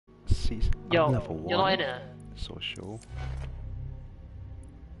see. Yo, I'm level 1. you're not in it. Social.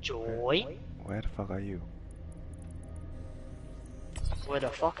 Join? Where the fuck are you? Where the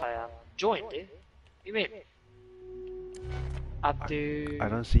fuck I am? Join, dude. You mean? I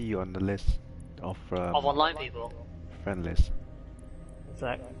don't see you on the list of online people. friend list. What's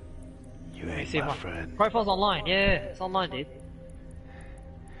that? You ain't my friend. Profile's online, yeah, it's online, dude.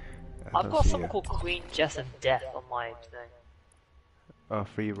 I've got someone called Queen Jess and Death on my thing.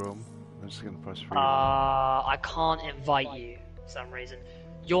 Free roam. I'm just gonna press free roam. I can't invite you for some reason.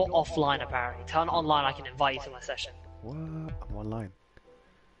 You're offline apparently. Turn online, I can invite you to my session. What? I'm online.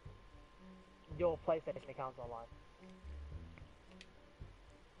 Your PlayStation account's online.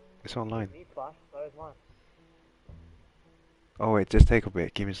 It's online. Flash, so is mine. Oh wait, just take a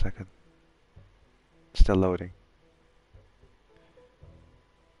bit. Give me a second. Still loading.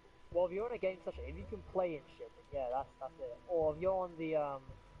 Well, if you're in a game session, if you can play and shit, then yeah, that's it. Or if you're on the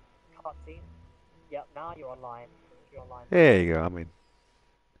cutscene, yep, now you're online. You're online. There you go. I mean.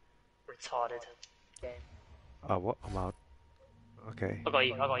 Retarded game. Oh, what? I'm out. Okay.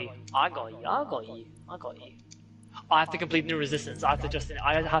 I got you. I have to complete new resistance. I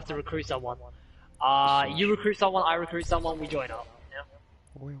have to recruit someone. You recruit someone, I recruit someone, we join up. Yeah.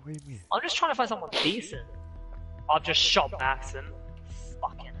 What do you mean? I'm just trying to find someone decent. I've just shot Maxon.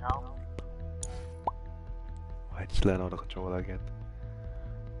 Fucking hell. I just learned how to control that again.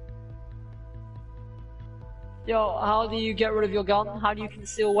 Yo, how do you get rid of your gun? How do you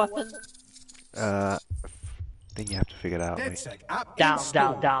conceal a weapon? I think you have to figure it out. DedSec app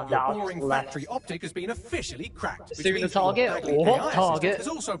down. Your boring Left. factory optic has been officially cracked. Which Assuming the means your target. Bagley What AI target? assistant has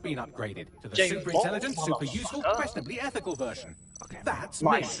also been upgraded to the James super Bond, intelligent, super useful, motherfucker. questionably ethical version. Okay. That's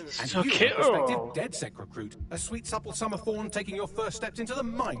License me. And to you, kill. prospective DedSec recruit, a sweet supple summer fawn taking your first steps into the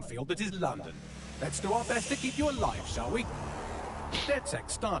minefield that is London. Let's do our best to keep you alive, shall we? DedSec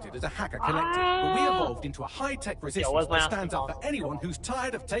started as a hacker collective, but we evolved into a high-tech resistance where's my that stands up Aston for anyone who's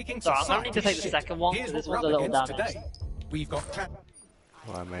tired of taking Sorry, I'm society gonna need to take the shit. second one, Here's because this what one's a we're little up against damaged. today. We've got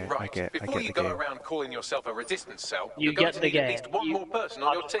Well, mate, Right, I get before the you go game. around calling yourself a resistance cell, You you're going get to the need game. at least one more person on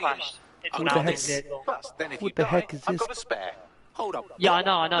I've your just team. crashed. It's Who now the heck- this vehicle. Plus, then if Who you the die, heck is I've this? got a spare. Hold up. Yeah,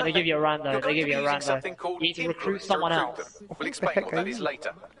 I know, they give you a You're rando, going they give to you a be using rando. something called You need to recruit influence someone recruit else. them. We'll explain heck what are that is you?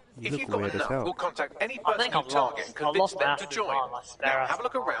 later. If look you've got weird as enough, hell. we'll contact any I person think you I've target lost. and I've convince lost my them to Aston join. Martin, my spare Now, have a Aston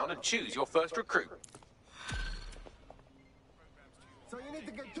look Martin. around and choose your first recruit.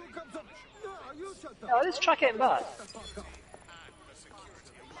 Yeah, let's track it back.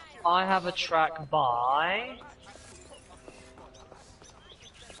 I have a track by...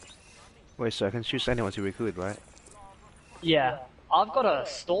 Wait, so I can choose anyone to recruit, right? Yeah, I've got a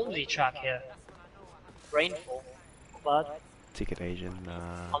Stormzy track here. Rainfall. But Ticket agent.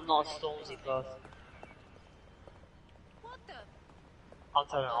 I'm not a Stormzy person. I'll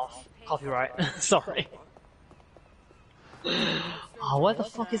turn it off. Copyright. Sorry. Oh, where the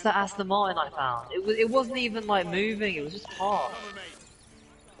fuck is that Aston Martin I found? It wasn't even like moving, it was just parked.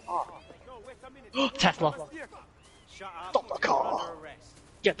 Oh. Tesla! Stop the car!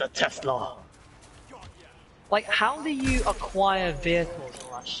 Get the Tesla! Like, how do you acquire vehicles and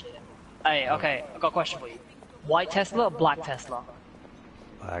all that shit? Hey, okay, I've got a question for you. White Tesla or black Tesla?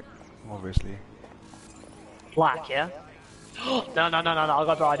 Black, obviously. Black, yeah? No, I got a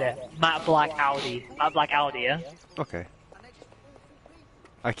better idea. Matte black Audi. Matte black Audi, yeah? Okay.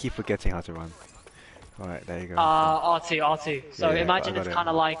 I keep forgetting how to run. Alright, there you go. R2. So Yeah, imagine I got it's it. kind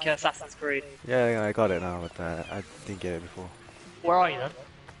of like Assassin's Creed. Yeah, I got it now, but I didn't get it before. Where are you then?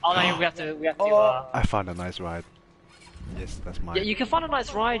 Oh no, we have to. I found a nice ride. Yes, that's mine. Yeah, you can find a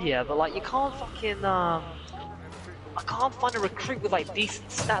nice ride here, but like you can't fucking I can't find a recruit with like decent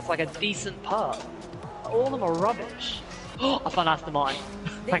stats, like a decent perk. All of them are rubbish. I found Aston Martin.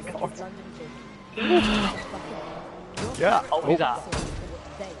 Thank God. Yeah. Oh, who's that?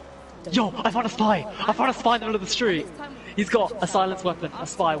 Yo, I found a spy! I found a spy in the middle of the street! He's got a silenced weapon, a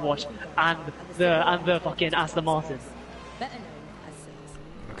spy watch, and the fucking Aston Martin.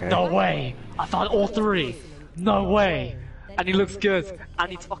 Okay. No way! I found all three! No way! And he looks good,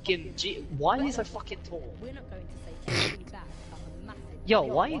 and he's fucking why is he so fucking tall? Yo,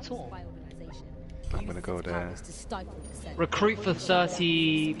 why are you tall? I'm gonna go there. Recruit for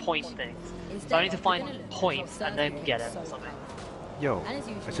 30 point things. So I need to find points and then get it or something. Yo,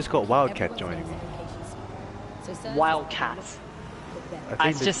 I just got Wildcat joining me. Wildcat.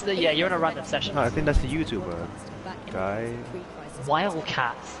 It's just that, yeah, you're in a random session. No, I think that's the YouTuber guy.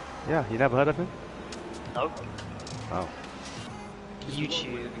 Wildcat. Yeah, you never heard of him? Nope. Oh.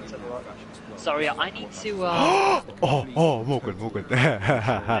 YouTube. Sorry, I need to. Oh, Morgan. Morgan.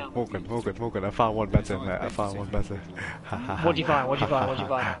 I found one better, mate. I found one better. What'd you find?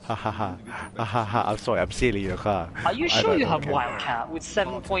 I'm sorry, I'm stealing your car. Are you sure you have Wildcat with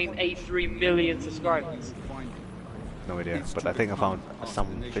 7.83 million subscribers? No idea, but I think I found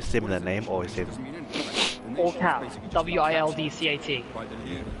some similar name, or is it? All caps. WILDCAT.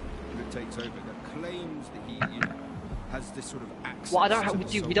 Well, I don't have.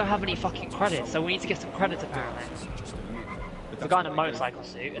 Dude, we don't have any fucking credits, so we need to get some credits apparently. The guy in a motorcycle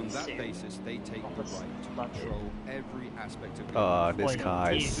suit and suit. Oh, this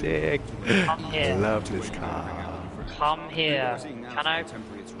car is sick. Come here. I love this car. Come here. Can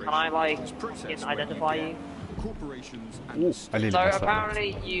I like identify you? Ooh, I nearly So messed up.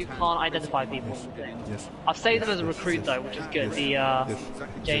 apparently you can't identify people. Yes. I've saved them as a recruit though, which is good. The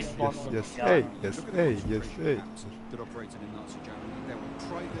James Bond. Yes. guy. Hey. That operated in Nazi Germany. There were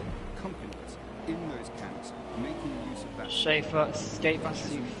private companies in those camps making use of that. Schaefer, escape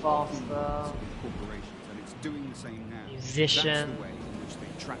suit faster. Corporations, and it's doing the same now. Musician. That's the way in which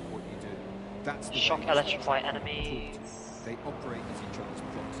they track what you do. That's the Shock way electrify enemies. they operate as each other's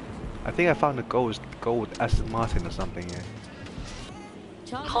proxies. I think I found a gold Aston Martin or something here.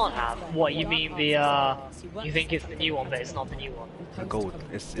 Can't have. What you mean the you think it's the new one, but it's not the new one. A gold.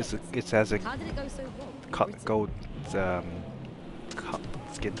 It has a How did it go so wrong? gold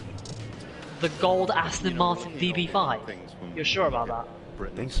skin. The gold Aston Martin DB5. You're sure about that? I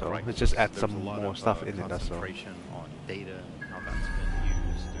think so. Let's just add some more stuff in it. That's all. On data, how that's been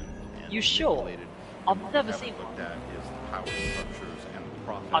used, and You sure? manipulated. I've never seen What one. that is the power structures and the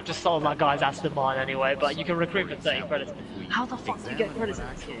profit. I've just sold that guy's Aston Martin anyway, but you can recruit for 30 credits. How the fuck do you get credits in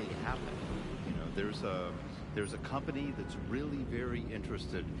this game? You know, there's a company that's really very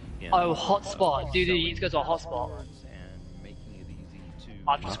interested in Oh, hotspot. Dude, you need to go to a hotspot. and making it easy to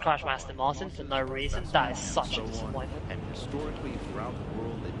I've just crashed my Aston Martin for no reason. That is such a disappointment. And historically, throughout the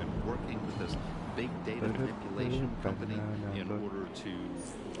world, they've been working with this big data manipulation company in order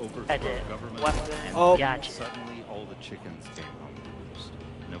to overthrow Edit. government. Weapon. Oh. Gadget. Suddenly, all the chickens came home to roost.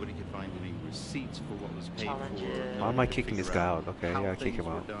 Nobody could find any receipts for what was paid Challenges. for. Why am I kicking this guy out? Okay, How yeah, kick things him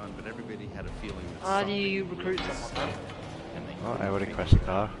were out. done, but everybody had a feeling that How do something you was recruit really someone? stuck, and they Oh, I couldn't already figure crashed the it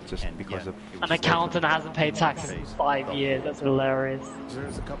car out. just And because yet, of. it An was accountant hasn't paid taxes in 5 years. That's hilarious.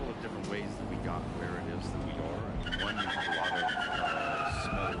 There's a couple of different ways that we got where it is that we are. I mean, one uses a lot of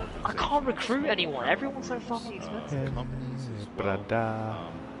small organizations. I can't recruit anyone. Everyone's so fucking expensive. Companies as well. Brada.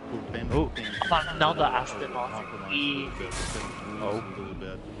 Who've been Oh. things I found another that Aston Martin. compromise E. the rules Oh. a little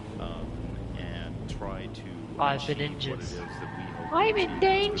bit, and try to I've been achieve injured. what it is that we hope I'm to in achieve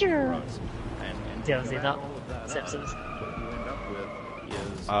danger. for us. And You ever seen that? all of up, Simpsons. what you end up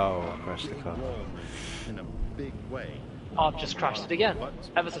with is Oh, crashed the car. involvement in a big way. I've just crashed it again. But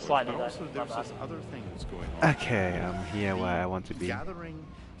Ever so slightly though. also My there's bad. this other things going on. Okay, I'm here where I want to be. Gathering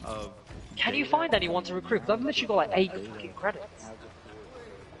of Can you find anyone to recruit? 'Cause I've literally got like 8 fucking credits.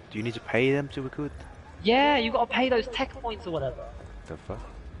 Do you need to pay them to recruit? Yeah, you gotta pay those tech points or whatever. The fuck?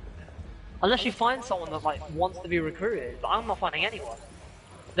 Unless you find someone that like wants to be recruited, but I'm not finding anyone.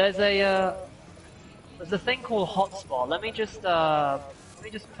 There's a thing called hotspot. Let me just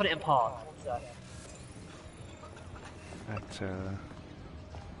put it in park. So, At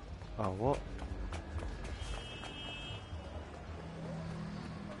oh, what?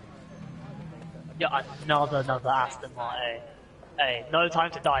 yeah, another Aston Martin. Hey, no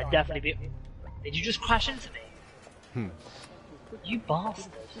time to die. Definitely be. Did you just crash into me? You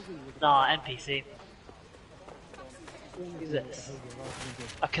bastard. Nah, NPC. Who's this?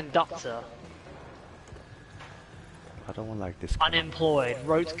 A conductor. I don't want like this. Unemployed.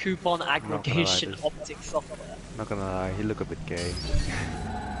 Wrote coupon aggregation this- optic software. Not gonna lie, he look a bit gay.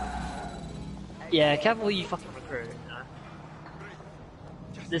 Yeah, careful who you fucking recruit, you know?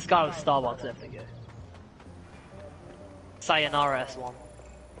 This guy with Starbucks left to go. Sayonara S1.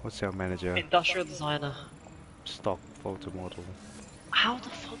 What's your manager? Industrial designer. Stock photo model. How the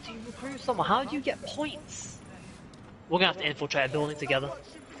fuck do you recruit someone? How do you get points? We're gonna have to infiltrate a building together.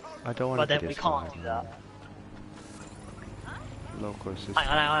 I don't want But to then we can't do that. Local assistant. Hang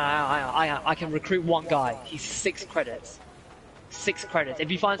on. I can recruit one guy. He's 6 credits. 6 credits. If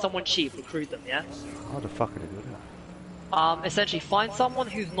you find someone cheap, recruit them, yeah? How the fuck are they doing that? Essentially, find someone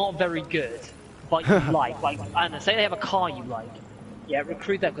who's not very good, but you like, I don't know, say they have a car you like. Yeah,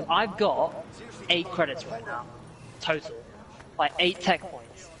 recruit them, because I've got 8 credits right now, total. Like 8 tech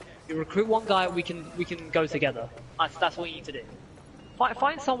points. You recruit one guy, we can go together. That's what you need to do.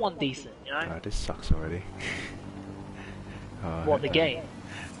 Find someone decent, you know? This sucks already. What, the game?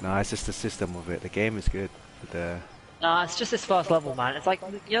 No, it's just the system of it. The game is good, but Nah, it's just this first level, man. It's like,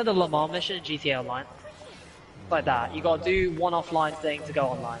 you know the Le Mans mission in GTA Online? It's like that. You gotta do one offline thing to go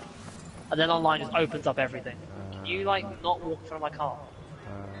online. And then online just opens up everything. Can you, like, not walk in front of my car?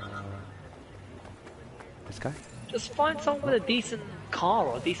 This guy? Just find someone with a decent car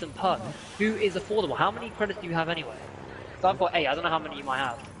or a decent perk who is affordable. How many credits do you have anyway? Because I've got 8, I don't know how many you might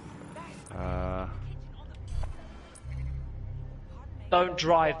have. Don't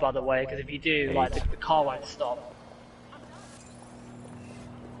drive, by the way, because if you do, like, the car won't stop.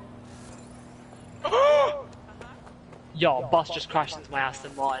 Yo, a bus just crashed into my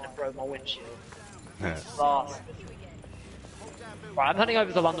Aston Martin and broke my windshield. Yeah. Fast. Right, I'm heading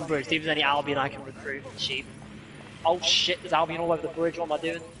over to London Bridge, see if there's any Albion I can recruit cheap. Oh shit, there's Albion all over the bridge, what am I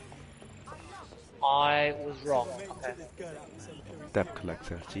doing? I was wrong. Okay. Debt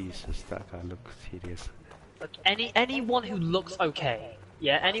collector. Jesus, that guy looks hideous. Look, anyone who looks okay,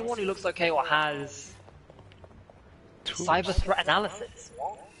 yeah, anyone who looks okay or has cyber threat analysis.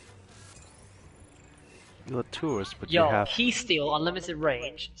 What? You're a tourist, but Yo, you have... key steal, unlimited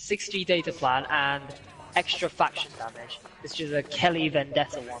range, 6G data plan, and extra faction damage. This is a Kelly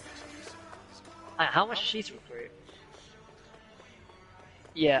Vendetta one. How much is she to recruit?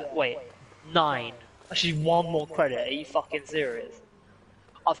 Yeah, wait, 9. She's 1 more credit. Are you fucking serious?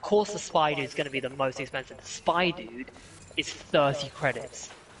 Of course the Spy Dude's gonna be the most expensive. The Spy Dude is 30 credits.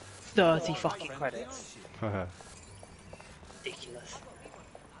 30 fucking credits. Ridiculous.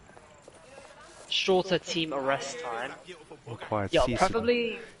 Shorter team arrest time. Required Yo,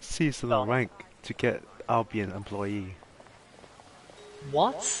 preferably... seasonal rank to get Albion employee.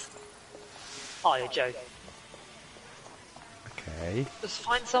 What? Oh, you're joking. Okay. Just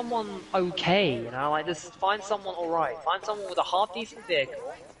find someone okay, you know, like just find someone alright. Find someone with a half decent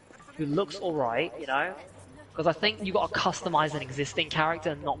vehicle who looks alright, you know? Because I think you gotta customize an existing character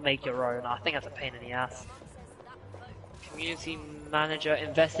and not make your own. I think that's a pain in the ass. Community manager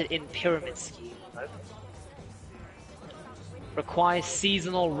invested in pyramid scheme. Nope. Requires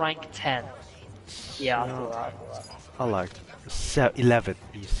seasonal rank 10. Yeah, I thought that. I like 11.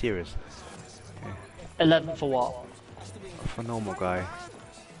 Are you serious? Okay. 11 for what? For normal guy.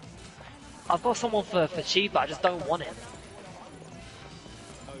 I've got someone for cheaper, I just don't want him.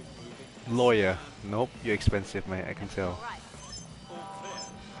 Lawyer. Nope, you're expensive, mate. I can tell.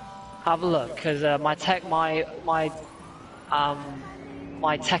 Have a look, because my tech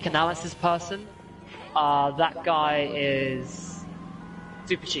analysis person, that guy is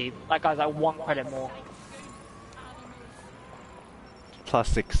super cheap. That guy's like 1 credit more.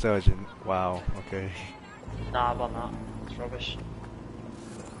 Plastic surgeon. Wow. Okay. Nah, but not. It's rubbish.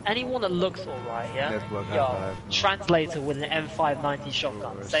 Anyone that looks alright, yeah? Network Yo, high five. translator with an M590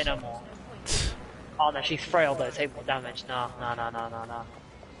 shotgun. Yours. Say no more. Oh no, she's frail though. Take more damage. Nah.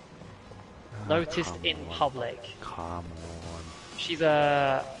 Noticed in public. Come on. She's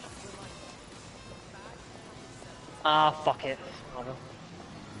a... fuck it.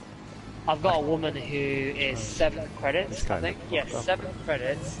 I've got a woman who is 7 credits, I think. Yeah, 7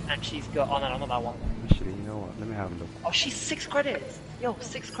 credits, and she's got... Oh no, not that one. Actually, you know what? Let me have a look. Oh, she's 6 credits! Yo,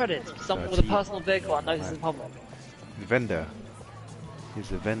 6 credits. Someone with a personal vehicle I noticed in public. Vendor.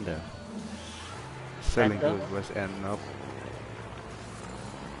 He's a vendor. Selling Vendor? goods, West End, nope.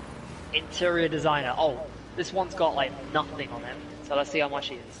 Interior designer. Oh, this one's got like nothing on him. So let's see how much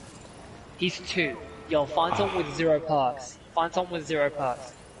he is. He's 2. Yo, find someone with 0 perks. Find someone with 0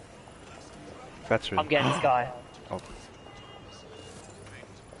 perks. Veteran. I'm getting this guy.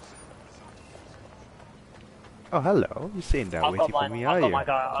 Oh, hello. You're sitting there I've waiting got for me, I've are got you? my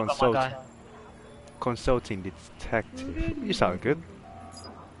guy. I've got my guy. Consulting detective. You sound good.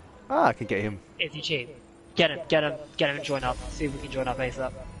 Ah, I can get him. Is he cheap? Get him and join up. See if we can join up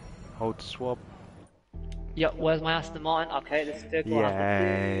ASAP. Hold swap. Yep, where's my Aston Martin? Okay, this vehicle.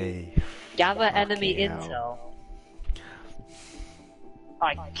 Yay. Gather enemy Fucking intel. hell.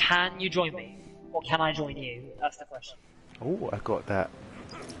 Alright, can you join me? Or can I join you? That's the question. Oh, I got that.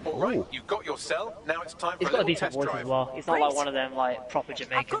 Alright, you've got your cell, now it's time for He's a got a little decent test voice drive. as well. He's not like one of them like proper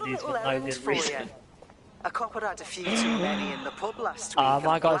Jamaican dudes with no good reason. A copper had a few too many in the pub last week. My and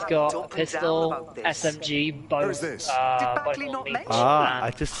guy's blabbed got up a and down pistol, about this. SMG, both, Who's this? both Did Bagley on not me. mention Ah, I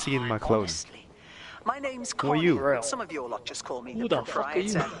just seen my clone. Honestly. My name's Who are Connie. you? but Some of your lot just call me Who the the fuck are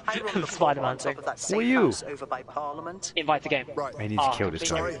you? proprietor. I run the pub Spider-Man on top thing. of that Who are safe you? house over by Parliament. Invite the game. Right. I need to kill this guy.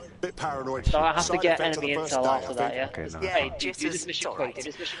 Sorry, bit paranoid. So I have to Side get effect of enemy the first intel day, after I that, think. yeah? Okay, no. Yeah, Hey, do jitters, this mission it's quick, alright. do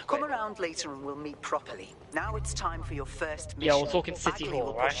this mission Come quick. around later and we'll meet properly. Now it's time for your first Yeah, mission. we're talking City Bagley Hall,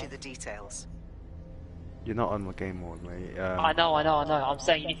 will push right? you the details. You're not on my game mode, mate. I know. I'm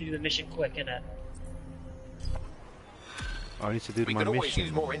saying you need to do the mission quick, innit? I need to do We my could always mission.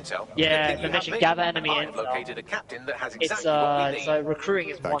 use more intel. Yeah, Good thing the you mission, have me. gather enemy I've intel. located a captain that has It's exactly what we need. so recruiting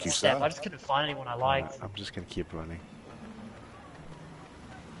is Thank one you, step. sir. I just couldn't find anyone I liked. I'm just gonna keep running.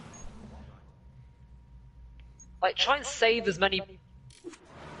 Like, try and save as many.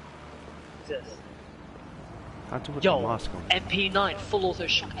 This. How to put the Yo, mask on? MP9 full auto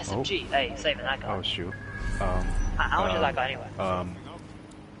shock SMG. Hey, saving that guy. Oh shoot. How much is that guy anyway?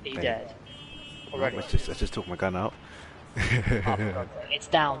 He hey. dead. Already. I just took my gun out. It's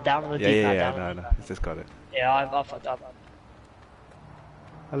down on the Yeah, D-pad. yeah, down. no, it's just got it. Yeah, I fucked up.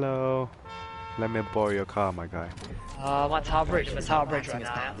 Hello. Let me borrow your car, my guy. I'm at Tower Bridge. I'm at Tower Bridge right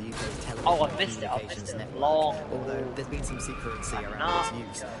now. Yeah? Oh, I missed it. I missed it. Long. Although there's been some secrecy around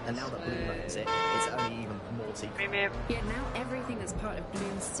its use, and now that Bloom owns it, it's only even more secret. Yeah, now everything that's part of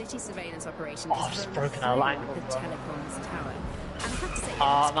Bloom's city surveillance operation Oh, I've is just run broken our through language, the bro. telecoms tower. And I have to say,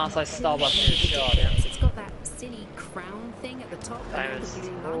 I'm outside Starbucks in the shop, yeah. it's got that silly crown thing at the top and the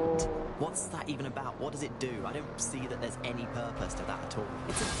blue light. What's that even about? What does it do? I don't see that there's any purpose to that at all.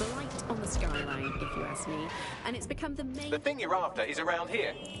 It's a blight on the skyline, if you ask me, and it's become the main. The thing you're after is around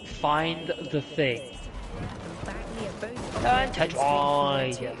here. Find the thing. Bagley are both And touch. Oh,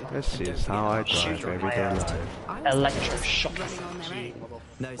 yeah. This is how I drive every day life. Electroshock running on their SMG. own.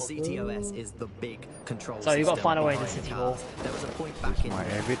 No, CTOS is the big control So you've got to system find a way into behind City cars. Hall. There was a point This back is in my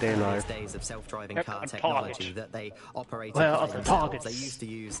the everyday earliest life. days of self-driving Yep, car and technology target. that they operated Where by are the themselves. targets? They used to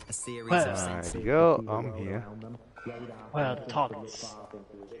use a series Where? of There sensors. you go. I'm here. Where are the targets?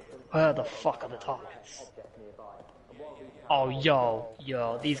 Where the fuck are the targets? Oh,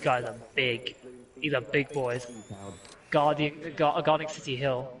 yo, these guys are big. These are big boys. Guarding City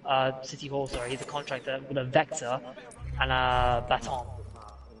Hall, sorry. He's a contractor with a Vector and a baton.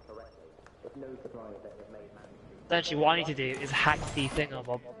 Essentially, what I need to do is hack the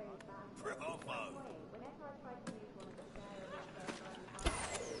thingamabob.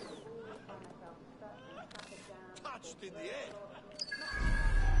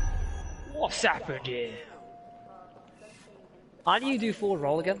 What's happened here? How do you do forward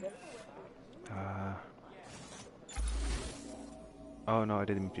roll again? Oh no, I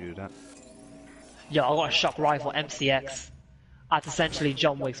didn't mean to do that. Yo, I got a shock rifle MCX. That's essentially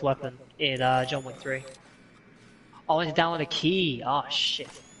John Wick's weapon in John Wick 3. Oh, I need to download a key. Oh shit.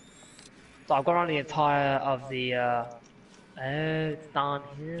 So I've got on the entire of the it's down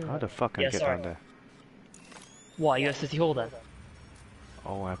here. How the fuck can I Yeah, get sorry. down there? What, you at City Hall then?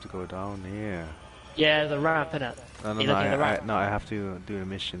 Oh, I have to go down here. Yeah, the ramp, innit? No, You looking at the ramp? I have to do a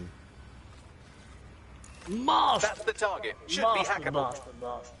mission. Master! That's the target. Should be hackable.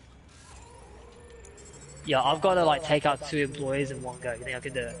 Master. Yeah, I've got to like take out 2 employees in one go. You think I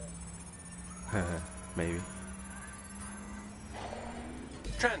can do it? Maybe.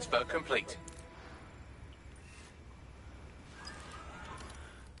 Transfer complete.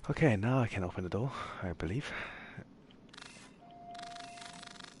 Okay, now I can open the door, I believe.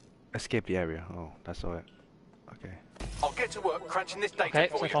 Escape the area. Oh, that's alright. Okay. I'll get to work crunching this data Okay,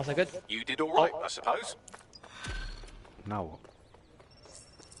 for so you. far so good. You did all right, I suppose. Now what?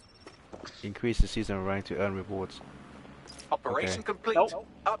 Increase the season rank to earn rewards. Operation Okay. complete. Nope.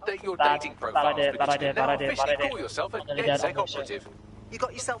 Update your Bad- dating bad profiles idea, because bad you can idea, now bad idea, officially bad idea. call yourself a I'm nearly dead, DedSec I'm bullshit. operative. You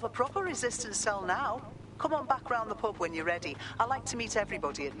got yourself a proper resistance cell now. Come on back round the pub when you're ready. I like to meet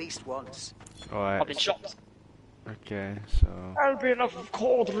everybody at least once. Alright. I've been shot. Okay, so There'll be enough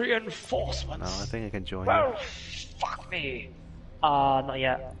cold reinforcements. now I think I can join Well, you. fuck me. Not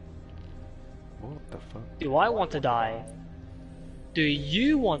yet. What the fuck? Do I want to die? Do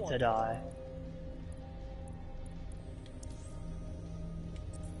you want to die?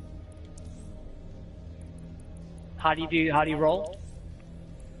 How do you roll?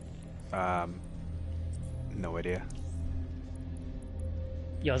 No idea.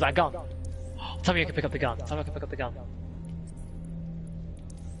 Yo, is that a gun? Tell me I can pick up the gun. Tell me I can pick up the gun.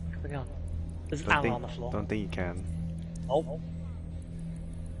 Pick up the gun. There's ammo on the floor. Don't think you can. Oh.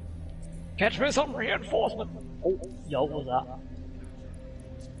 Catch me some reinforcement. Oh, yo, what was that?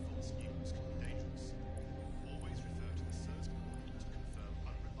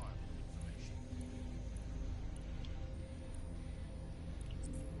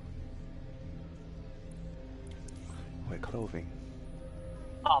 Wait, clothing.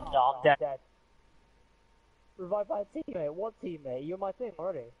 I'm dead. Revived by a teammate. What teammate? You're my thing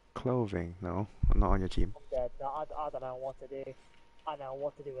already. Clothing? No, I'm not on your team. I'm dead. No, I don't know what to do. I don't know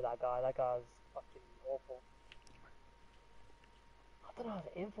what to do with that guy. That guy's fucking awful. I don't know how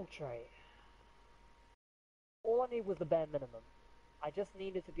to infiltrate. All I need was the bare minimum. I just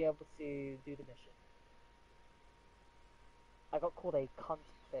needed to be able to do the mission. I got called a cunt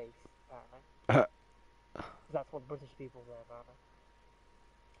face, apparently. 'Cause that's what British people say apparently.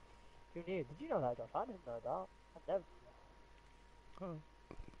 Who knew? Did you know that, Josh? I didn't know that. I never.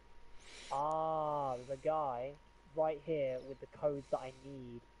 Ah, there's a guy right here with the codes that I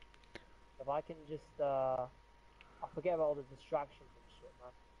need. If I can just, I forget about all the distractions and shit,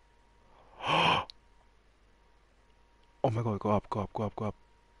 man. Oh my god, go up, go up, go up, go up.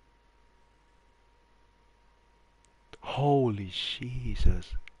 Holy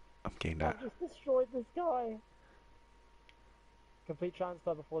Jesus. I'm getting that. I just destroyed this guy. Complete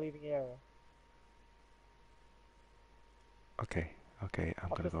transfer before leaving the area. Okay, okay, I'm I've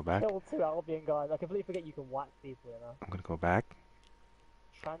gonna just go back. killed 2 Albion guys. I completely forget you can whack people, you know. I'm gonna go back.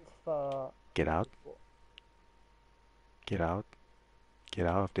 Transfer. Get out. Get out. Get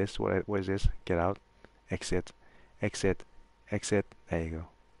out of this. What is this? Get out. Exit. Exit. Exit. There you go.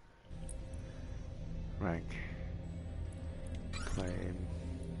 Rank. Claim.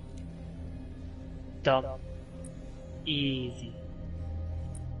 Done. Easy.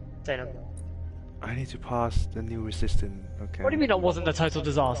 Say no more. I need to pass the new resistant. Okay. What do you mean that wasn't a total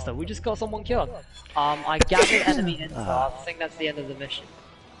disaster? We just got someone killed. I gathered enemy info. I think that's the end of the mission.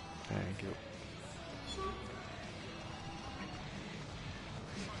 Thank you.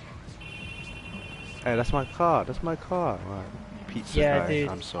 Hey, that's my car. That's my car. Right. Pizza Yeah, guy. dude.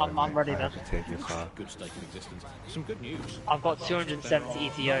 I'm sorry. I'm mate. ready I now. have to take your car. Good state of existence. Some good news. I've got 270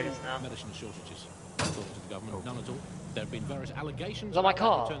 ETOs now. Medicine shortages. According to the government, none at all. There have been various allegations. Is that my about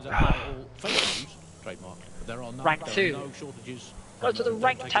car? Turns out they're all fake news. Trademark. But there are Rank 2. no shortages. Go to the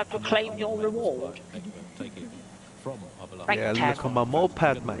rank tab to claim your reward. Take it from our beloved. Rank Yeah, tab. look on my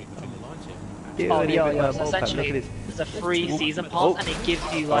moped, mate. Yeah, Oh, look yo, at yo, my so moped. Look at essentially, this. it's a free season pass, Oh. and it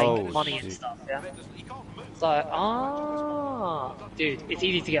gives you, like, Oh, money and shit. stuff, yeah? So, dude, it's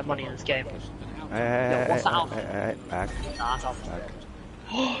easy to get money in this game. Hey, what's the outfit? Back. Nah, that's outfit.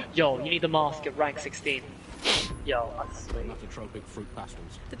 Back. Yo, you need the mask at rank 16. Yo, that's sweet. Tropic fruit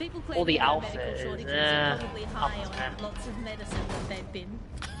pastels. The people All the claiming there are outfit medical is, shortages eh, are probably high up, on lots of medicine that they've been.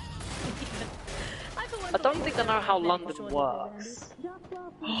 I don't think I know how London works.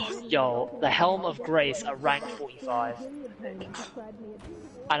 Yo, the Helm of Grace at rank 45.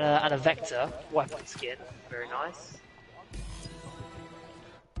 And a Vector weapon skin. Very nice.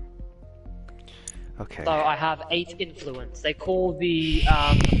 Okay. So I have 8 influence. They call the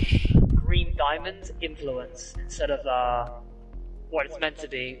green diamond influence instead of what it's meant to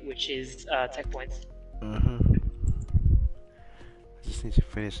be, which is tech points. I just need to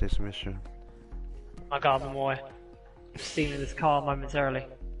finish this mission. My god, boy. Stealing this car momentarily.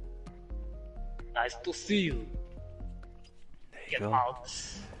 Nice to see you. There you Get go. out.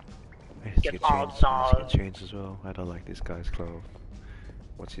 I need to Get get out changed. I now. need to get changed as well. I don't like this guy's clothes.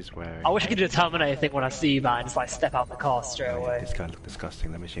 What's he's wearing? I wish I could do a Terminator thing when I see you, man. Just like step out the car straight Oh, yeah, away. this guy looks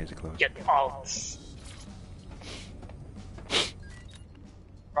disgusting. Let me change the clothes. Get out.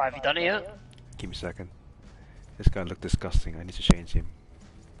 Right, have you done it yet? Give me a second. This guy looked disgusting. I need to change him.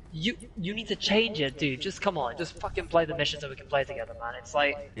 You need to change it, dude. Just come on. Just fucking play the mission so we can play together, man. It's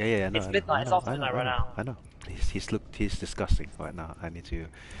like Yeah, no, it's midnight. It's after midnight right now. I know. He's disgusting right now. I need to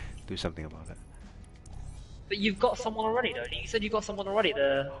do something about it. But you've got someone already, don't you? You said you got someone already.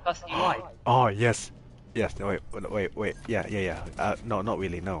 The person you like. Oh yes, yes. No, wait. Yeah. No, not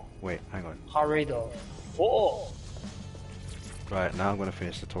really. No, wait. Hang on. Hurry though. Oh. Right now, I'm gonna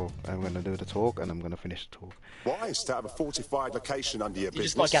finish the talk. I'm gonna do the talk, and I'm gonna finish the talk. Why is to have a fortified location under your You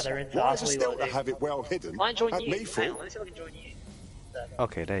just business? gotta gather info, Why that's is it what you still gotta to do. have it well hidden? Can I join At you? me Hang for? on, let me see if I can join you.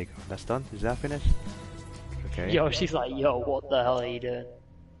 Okay, there you go. That's done. Is that finished? Okay. Yo, she's like, yo, what the hell are you doing?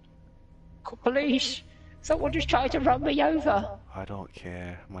 Police! Someone just tried to run me over! I don't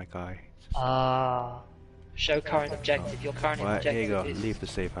care, my guy. Show current objective. Your current Right, objective here you go. is... Leave the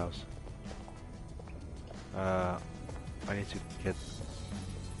safe house. I need to get...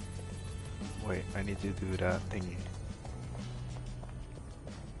 Wait, I need to do that thingy.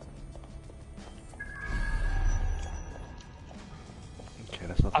 Okay,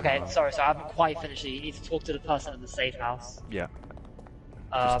 that's not Okay, sorry, I haven't quite finished it. You need to talk to the person in the safe house. Yeah.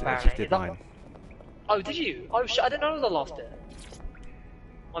 I Apparently. just did Is that- mine. Oh, did you? Oh shit, I didn't know the last bit.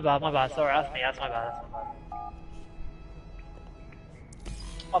 My bad, sorry, that's me, that's my bad.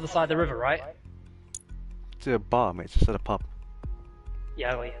 Other side of the river, right? It's a bar, mate. It's just at a pub.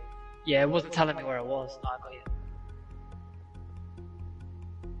 Yeah, I got you. Yeah, it wasn't telling me where it was. No, I got you.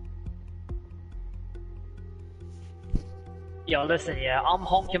 Yo, listen, yeah, I'm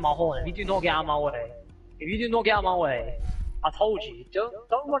honking my horn. If you do not get out of my way, I told you, don't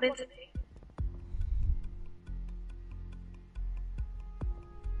run into me.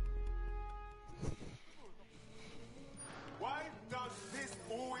 Why does this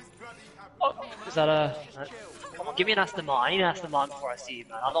always bloody happen? Oh, is that a... Come on, give me an Aston Martin. I need an Aston Martin before I see you,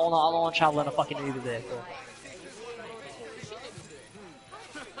 man. I don't want to travel in a fucking Uber vehicle.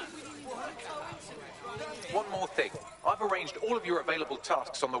 One more thing. I've arranged all of your available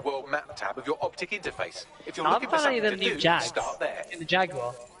tasks on the World Map tab of your optic interface. If you're looking for something to do, start there. In the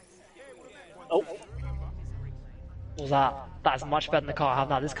Jaguar. Oh. What was that? That is much better than the car I have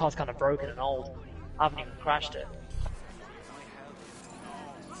now. This car's kind of broken and old. I haven't even crashed it.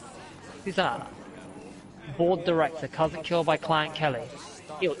 Who's that? Board director, cousin killed by Client Kelly.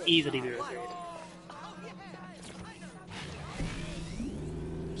 He'll easily be reviewed.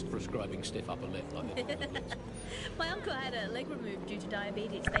 Prescribing stiff upper lip like this. My uncle had a leg removed due to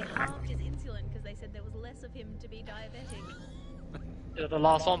diabetes. They halved his insulin because they said there was less of him to be diabetic. The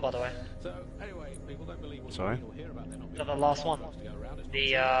last one, by the way. So, anyway, people don't believe what Sorry? you'll hear about. The last one.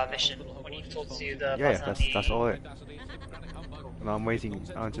 The mission. When you talk to the Yeah, person that's all it. And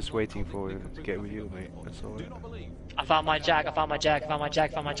I'm just waiting for it to get with you, mate. That's all it. I found my jag.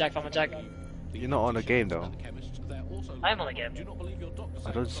 You're not on the game though. I am on the game.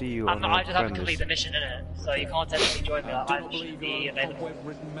 I don't see you I on just the haven't friend completed the mission in it, so you can't technically join me. I should be available.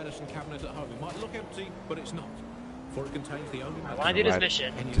 Web-ridden medicine cabinet at home. It might look empty, but it's not. For it contains the only When I do this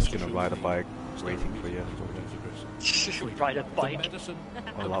mission, I'm just gonna ride a bike, waiting for you. ride a bike.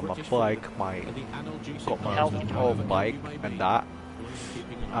 I like my bike, got my own bike and that.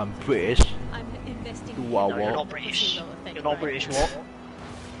 I'm British. I'm investing. Do No, you're not British. You're not British. What?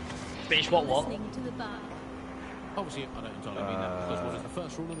 British what? Listening to the bar. Obviously, I don't entirely mean that, because what is the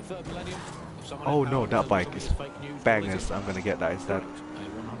first rule of the third millennium? Oh no, that bike is bangers. I'm gonna get that instead.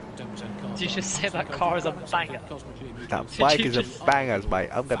 Did you just say that car is a banger? That bike is a bangers, mate.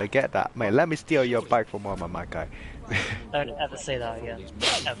 I'm gonna get that, mate. Let me steal your bike from one of my guy. Don't ever say that again.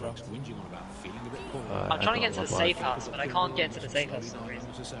 Ever. I'm trying to get into the safe house, but I can't get into the safe house for some reason.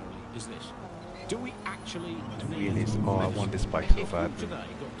 Do we actually Really? Oh, I want this bike so bad. today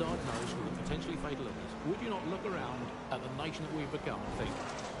got diagnosed with a potentially fatal illness? Would you not look around at the nation that we've become and think,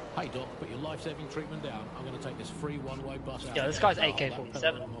 hey doc, put your life-saving treatment down, I'm going to take this free one-way bus out. Yeah, this guy's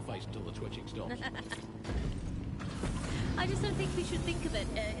AK-47. on my face until the twitching stops. I just don't think we should think of it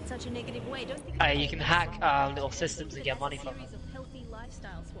in such a negative way. Don't think Hey, you can hack little systems and get money from them. healthy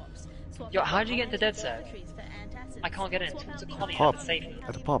lifestyle swaps. Yo, how'd you get into DedSec? I can't get in. It's a Connie Pub. at the safe.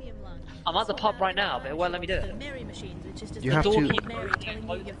 At the pub. I'm at the pub right now, but it won't let me do it. Mary machines, which is just You have to. Mary telling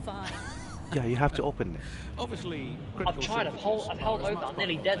you you're fine. Yeah, you have to open it. Obviously, I've tried. I've held open. I'm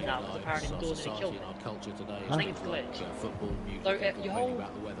nearly dead now because apparently the door nearly killed me. I think it's glitched. So your whole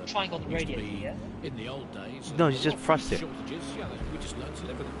triangle on the radiator, yeah? In the old days, No, you just thrust it. we just learned to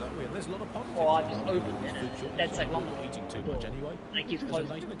live with it, don't we? And there's a lot of positives. Or I just opened it and DedSec lumber. Eating too much anyway. And it keeps As a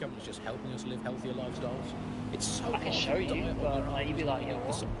closing. nation, the government's just helping us live healthier lifestyles. It's so I can show you, but like, you'd be like, you know the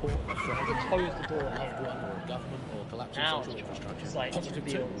what? support of I could close the door loved here. one or a government or collapsing Now social infrastructure. it's like Positive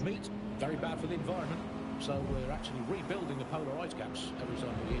two, revealed. meat, very bad for the environment. So we're actually rebuilding the polar ice caps every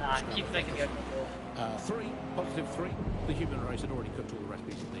time we eat. Nah, keep making me open the door. Positive three, the human race had already cooked all the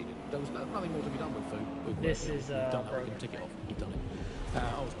recipes it needed. There was nothing more to be done with food. This is, We've done that, we broken. can tick it off, we've done it.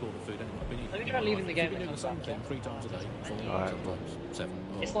 I was bored of food anyway. Been eating Let me try leaving the game If and you're doing the come same back, thing 3 times a day, for Alright. sometimes 7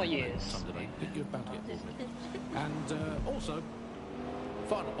 or It's not years. times a day, you're bound to get bored of it. And also,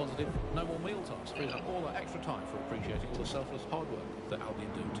 final positive, no more meal times. Frees up all that extra time for appreciating all the selfless hard work that Albion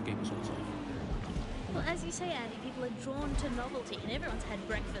do to keep us all safe. Well, as you say, Andy, people are drawn to novelty, and everyone's had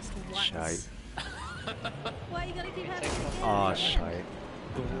breakfast once. Shite. Why are you gonna keep having it again? Oh, shite.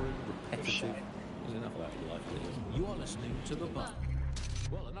 Boring, repetitive. There's enough of that in life. You are listening to The Buck.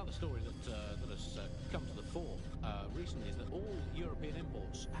 Well, another story that has come to the fore recently is that all European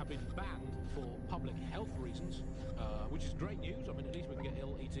imports have been banned for public health reasons, which is great news. I mean, at least we can get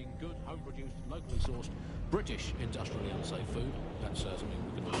ill eating good, home-produced, locally sourced, British industrially unsafe food. That's something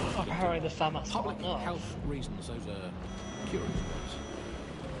we can do. Apparently the famous Public no. health reasons, those are curious ones.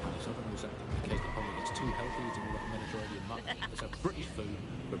 So I don't know exactly in case the public gets too healthy eating all that Mediterranean muck. Let's have British food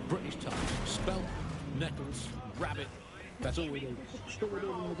with British touch. Spelt, nettles, rabbit. That's all we do.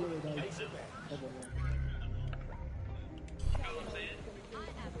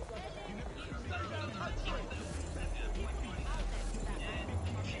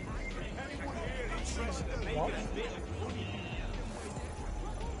 What?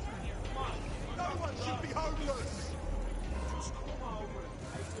 No one should be homeless.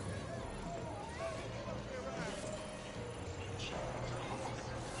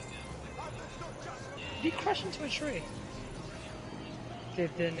 Did he crash into a tree?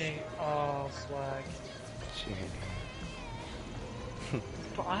 Didn't he? Oh, swag.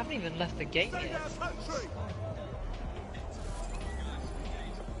 But I haven't even left the gate yet.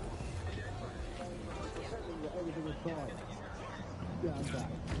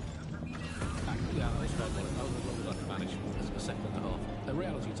 Yeah, they spent a second and a half. The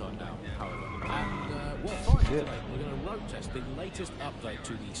reality time now, however. And, well, finally today, we're going to road test the latest update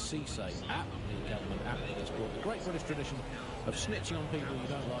to the CSAVE app, the government app that has brought the great British tradition of snitching on people you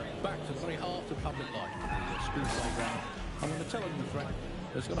don't like back to the very heart of public life, the school playground. I'm going to tell you, Frank,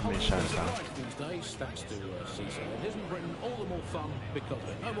 there's got a whole lot of life these days, thanks to CSAVE. And isn't Britain all the more fun because of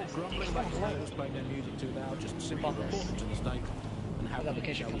it? No more grumbling about the neighbours playing their music too loud, just simply report them to the state and have them,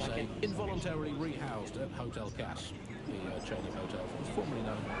 shall we say, involuntarily rehoused at Hotel Cass, the chain of hotels. It was formerly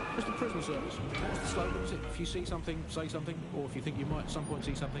known as the prison service. What's the slogan? Is it, if you see something, say something, or if you think you might at some point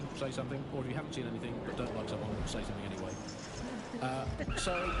see something, say something, or if you haven't seen anything but don't like someone, say something anyway.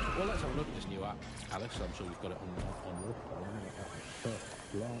 So, well, let's have a look at this new app. Alice, I'm sure you've got it on your first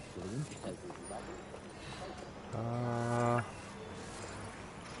glance for the interface.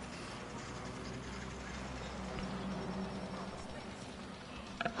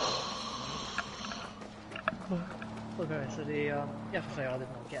 Okay, so the yeah, for say I did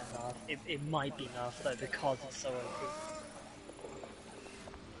not get nerfed. It might be nerfed though because it's so OP.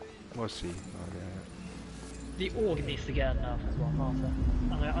 We'll see. The org needs to get a nerf as well, Martha.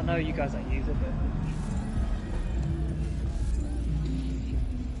 I know you guys don't use it, but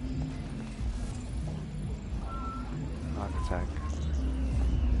architect.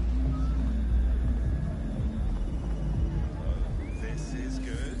 This is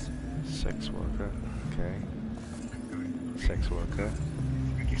good. Sex worker. Okay. Sex worker.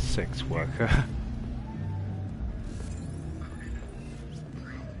 Sex worker.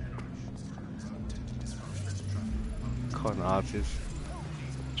 Con artist.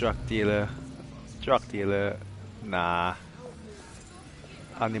 Drug dealer. Drug dealer. Nah.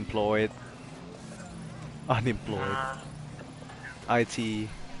 Unemployed. Unemployed. IT.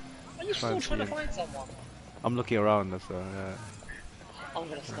 are you still trying to find someone? I'm looking around, so I'm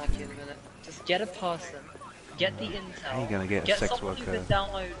gonna smack you in a minute. Just get a person, get the intel. How are you gonna get a sex worker? Who can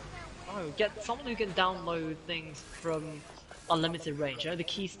download, get someone who can download things from unlimited range. You know, the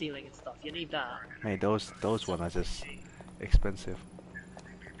key stealing and stuff. You need that. Hey, those ones are just expensive.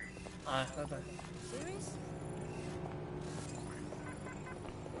 Okay. Serious?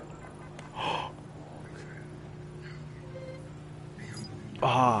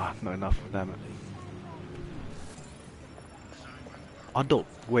 Ah, not enough. Damn it. Adult.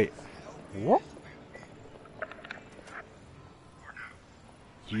 Wait. What?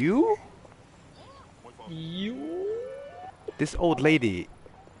 You? This old lady.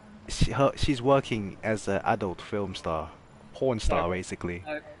 She's working as an adult film star, porn star, basically.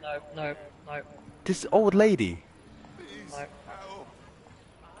 No. This old lady. No.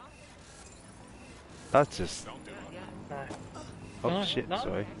 That's just. No. Oh No, shit! no.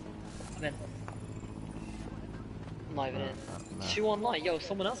 Sorry. I'm in. I'm not even in. No. Two online. Yo,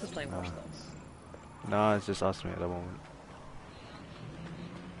 someone else is playing Watch Dogs. No, it's just us, mate, at the moment.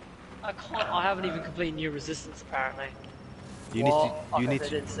 I can't. I haven't even completed New Resistance apparently. You What? need to. You Okay, need they to.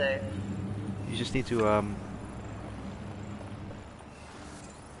 didn't say. You just need to.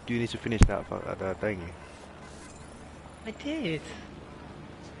 Do you need to finish that thingy? I did.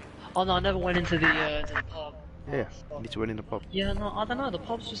 Oh no, I never went into the pub. Yeah, you need to run in the pub. Yeah, no, I don't know. The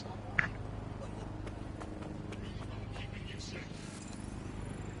pub's just.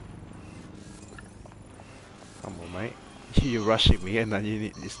 Come on, mate. You're rushing me, and then you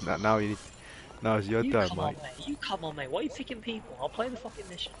need. It's not now. You need. Now it's your turn, come mate. on, mate. You come on, mate. Why are you picking people? I'll play the fucking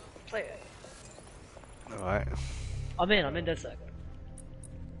mission. Play it. Alright. I'm in Dead Circle.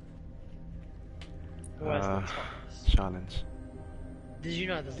 Where's the TARDIS? Challenge. Did you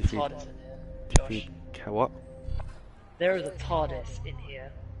know there's a Defeat- TARDIS in here, Josh? What? There is a TARDIS in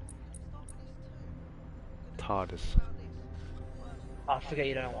here. TARDIS. I forget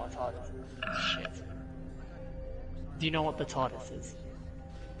you don't know what a TARDIS is. Shit. Do you know what the TARDIS is?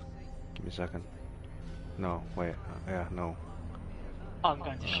 Give me a second. No, wait. Yeah, no. I'm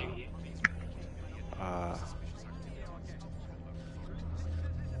going to shoot you.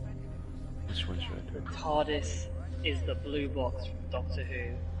 Which one should I do? TARDIS is the blue box from Doctor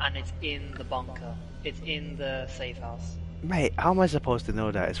Who, and it's in the bunker. It's in the safe house. Mate, how am I supposed to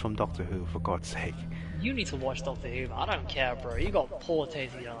know that? It's from Doctor Who, for God's sake. You need to watch Doctor Who, man. I don't care, bro. You got poor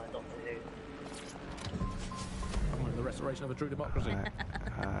taste if you don't like Doctor Who. The restoration of a true democracy.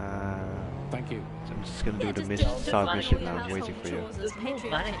 Thank you. So I'm just gonna do the just side mission now. I'm household waiting for you. chores as There's more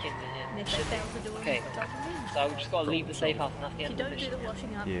patriarchy. mannequins in And here. if they fail to do Okay, it, Doctor Who. so we just gotta leave the safe house and that's the If end you of the don't do mission. the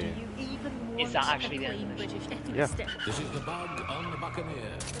washing up, Yeah. do you even want Is that actually the a end of clean the mission? British ethnic Yeah. step? This is the bug on the Buccaneer.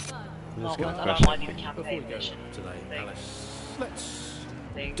 Let's Oh, get well, the I crash don't mind you thing. campaign Before we go mission today, thing. Alice, let's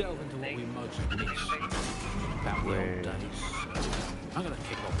delve into what we most miss about the old days. I'm going to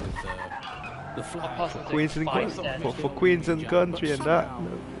kick off with the flag. For Queens and Country and that.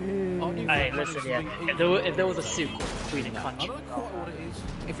 Hey, listen, yeah. If there was a suit called Queen and Country, I don't know quite what it is.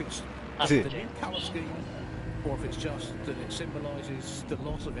 If it's the new colour scheme, or if it's just that it symbolises the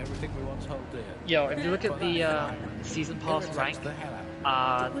loss of everything we once held dear. Yo, if you look at the season pass rank,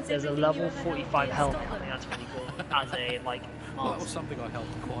 there's a level 45 helmet. I think that's pretty cool. As a like. Well, that was something I held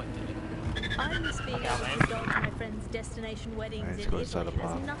quite dear. I miss being able to go to my friends' destination weddings in Italy.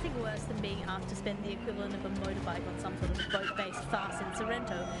 There's nothing worse than being asked to spend the equivalent of a motorbike on some sort of boat-based farce in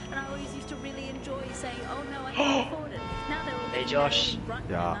Sorrento. And I always used to really enjoy saying, "Oh no, I can't afford it." Now they're all Hey Josh.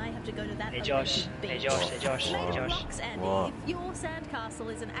 and I have to go to that. Hey Josh. Hey Josh. Hey Josh. Hey Josh. If your sandcastle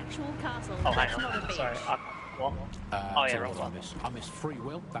is an actual castle, oh, that's hang not a on. beach. Sorry. What? Oh yeah, wrong one. I miss free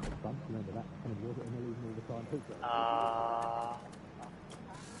will. That was fun. Remember that?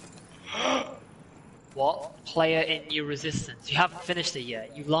 What? Player in New Resistance. You haven't finished it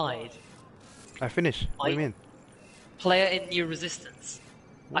yet. You lied. I finished. What do you mean? Player in New Resistance.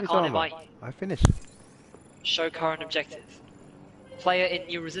 What I can't invite you. I finished. Show current objective. Player in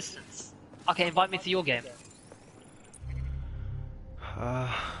New Resistance. Okay, invite me to your game.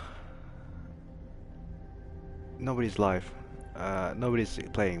 Nobody's live. Nobody's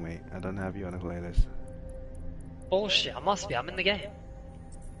playing, mate. I don't have you on the playlist. Bullshit, I must be. I'm in the game.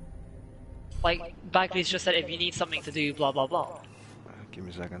 Like, Bagley's just said if you need something to do, blah blah blah. Give me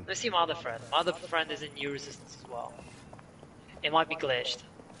a second. Let's see my other friend. My other friend is in New Resistance as well. It might be glitched.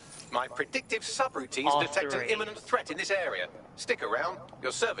 My predictive subroutines detect an imminent threat in this area. Stick around.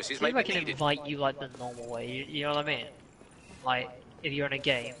 Your services may be needed. I can invite you like the normal way. You know what I mean? Like, if you're in a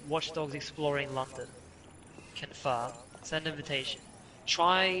game, Watch Dogs Exploring London. Confirm. Send invitation.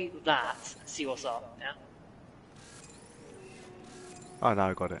 Try that and see what's up. Yeah. Oh, now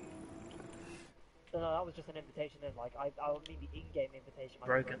I got it. No, that was just an invitation. In like, I mean the in-game invitation.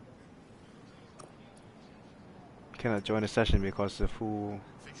 Broken. Cannot join the session because the full.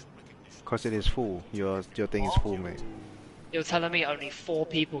 Because it is full. Your thing is full, mate. You're telling me only 4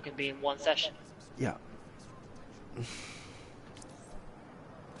 people can be in one session? Yeah.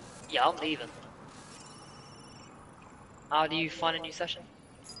 Yeah, I'm leaving. How do you find a new session?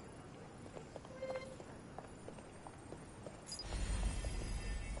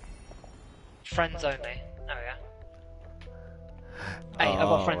 Friends only. Oh yeah. Hey, I've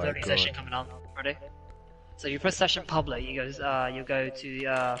got friends only session coming on. Ready? So you press session public. You go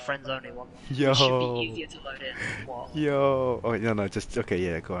to friends only one. Yo. It should be easier to load in. What? Yo. Oh no, just okay.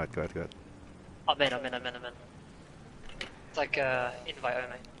 Yeah, go ahead. I'm in. It's like invite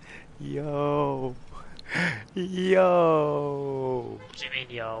only. Yo. What do you mean,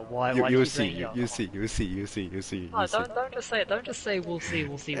 yo? Why? You see. Yo? You see. No, don't just say it. Don't just say we'll see.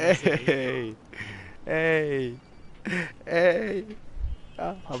 Hey.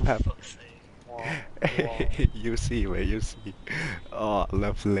 I'm happy. You see, mate. You see. Oh,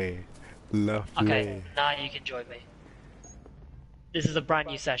 lovely. Okay, now you can join me. This is a brand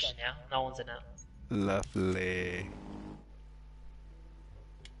new session, yeah? No one's in it. Lovely.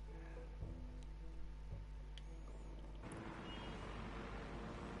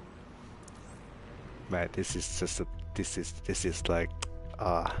 Man, this is just a. This is like,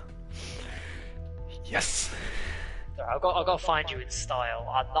 yes. Sorry, I've got to find you in style.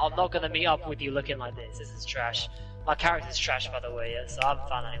 I'm not gonna meet up with you looking like this. This is trash. My character's trash, by the way, yeah, so I haven't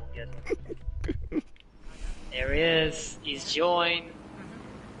found anyone good. There he is. He's joined.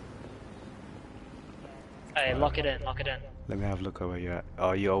 Hey, lock it in. Let me have a look over you at.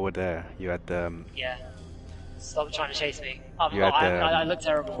 Oh, you're over there. You at the. Yeah. Stop trying to chase me. I look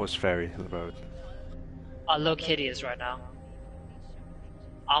terrible. Horse Ferry Road. I look hideous right now.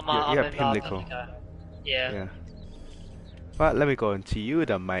 I'm in Pimlico. Yeah. Right, let me go into you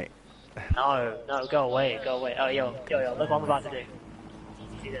then, mate. No, go away. Oh, yo, look what I'm about to do.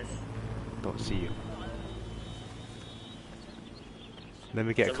 See this? Don't see you. Let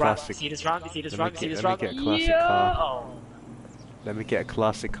me get a classic. See this round? Let me get a classic car. Oh. Let me get a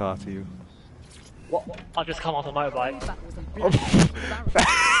classic car to you. What? I've just come off a motorbike.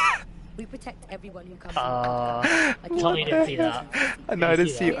 We protect everyone who comes Tell me you didn't see that. No, I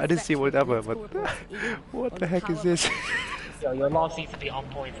didn't see whatever, but what the heck is this? Yo, your alarm seems to be on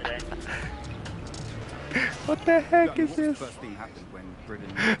point today. What the heck is this? First thing happened when Britain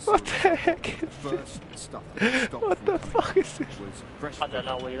what the heck is this? What the fuck is this? I don't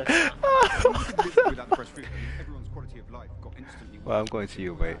know what you're looking at. Everyone's quality of life got instantly. Well, I'm going to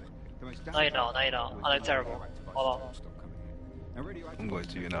you, mate. No, you're not. I look terrible. Hold on. I'm going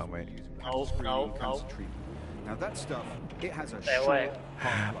to you now, mate. No. Now that stuff, it has a Stay away. short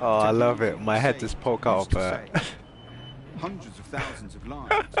half-life. Oh, I love it. My head just poke out of hundreds of thousands of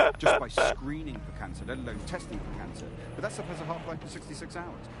lives just by screening for cancer, let alone testing for cancer. But that stuff has a half-life of 66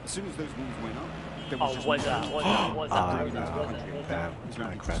 hours. As soon as those walls went up, there was just what's that? Damn,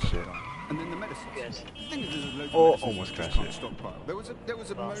 I crashed it. And then the medicine. Almost crashed it. Stockpile. There was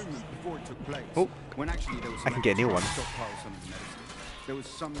a moment before it took place when actually there was I can get a new one. stockpile some of the medicine. There was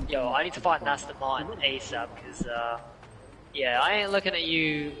some. Yo, I need to find Mastermind ASAP because yeah, I ain't looking at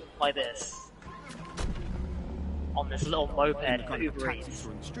you like this. On this little moped for Uber Eats.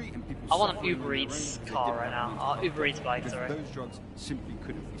 I want an Uber Eats car right now. Uber Eats bike, sorry. Those drugs simply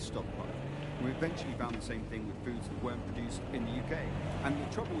couldn't be stockpiled. We eventually found the same thing with foods that weren't produced in the UK. And the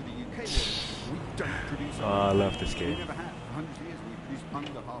trouble with the UK was we don't produce. Oh, I love this game. We never had. For hundreds of years, we produced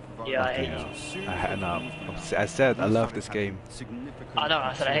under half of our. Yeah, I hate you. I said I love this game. I know,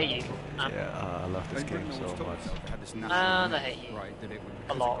 I said I hate you. Yeah, I love this game so much. And I hate you.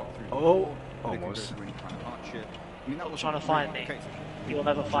 A lot. Oh, almost. Stop trying to find me. You will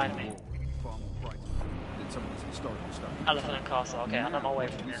never find me. Elephant and Castle, okay, I'm on my way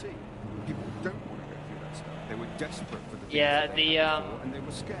from here. People don't want to go through that stuff. They were desperate for the yeah, and they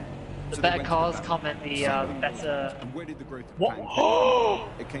were scared. The better cars come in the better. And where did the growth of what?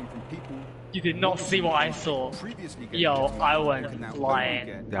 It came from people. You did not see what I saw. Yo, I went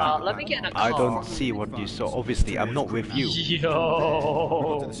flying. Let me get in a car. I don't see what you saw. Obviously, I'm not with you.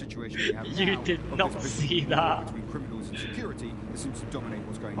 Yo, you did not see that.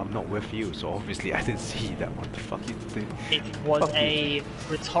 I'm not with you, so obviously I didn't see that. What the fuck you did? It was a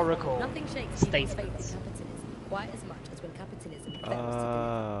rhetorical statement. Quite as much as when capitalism fails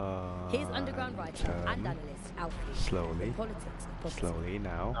to do. Here's underground writer and analyst Alfie. Slowly. Politics of Slowly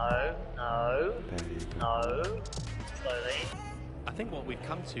now. No. Slowly. I think what we've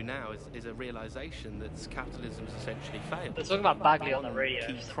come to now is a realization that capitalism's essentially failed. They're talking about Bagley on the radio.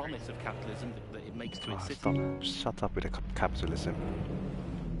 Key promise of capitalism that it makes to its citizens. Shut up with the capitalism.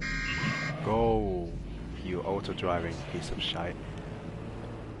 Go, you auto-driving piece of shite.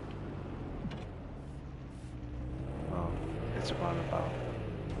 Oh, it's a roundabout.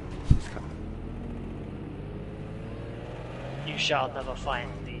 She's coming. You shall never find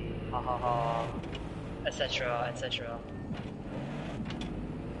the ha ha ha, etc. etc.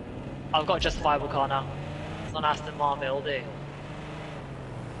 I've got a justifiable car now. It's not Aston Martin, it'll do.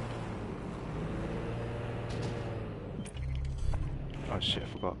 Oh shit, I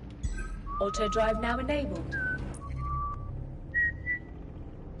forgot. Auto drive now enabled.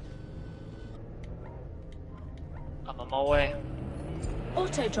 I'm on my way.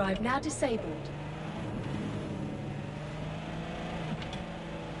 Auto drive now disabled.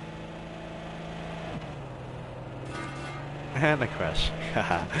 And I crash.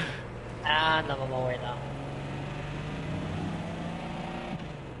 And I'm on my way now.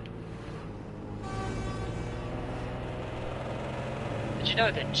 Did you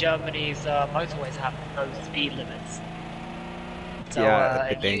know that Germany's motorways have no speed limits? So yeah,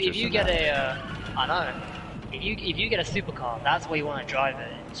 if you get a, I know, if you get a supercar, that's where you want to drive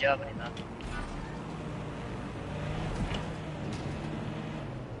it in Germany, man.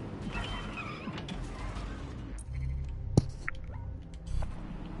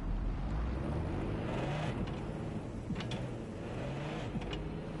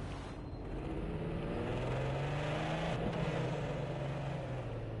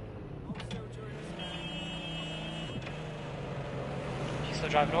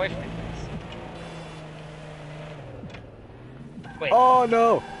 Driving away from me, please. Wait. Oh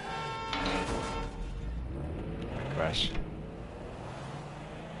no! Crash.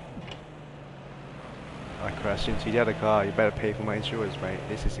 I crashed into the other car. You better pay for my insurance, mate.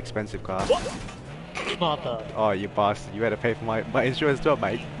 This is expensive car. What? Mother. Oh, you bastard. You better pay for my insurance too,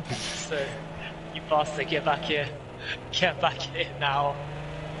 mate. So, you bastard, get back here. Get back here now.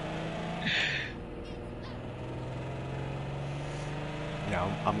 Yeah,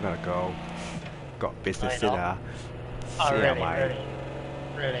 I'm gonna go. Got business dinner. Oh,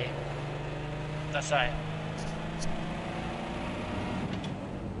 really? That's right.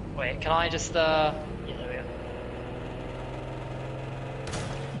 Wait, can I just, yeah, there we go.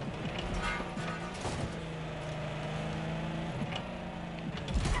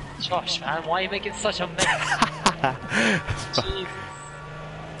 Josh, man, why are you making such a mess? Jesus.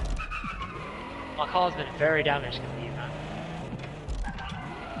 My car's been very damaged because of you, man.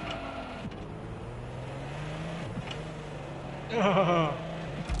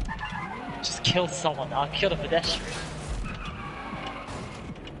 Just killed someone. I killed a pedestrian.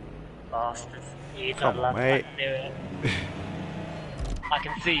 Bastards. You don't love that, do it. I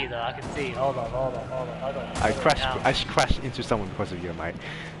can see you though, I can see you. Hold on. I crashed into someone because of you, mate.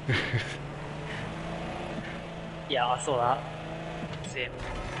 Yeah, I saw that. See him.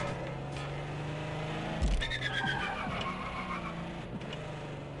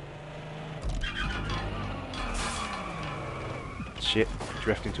 Shit,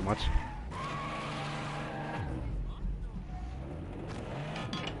 drifting too much.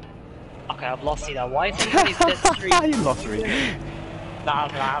 Okay, I've lost you now. Why is he on his dead street? You lost me. Nah,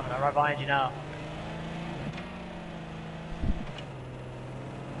 I'm right behind you now.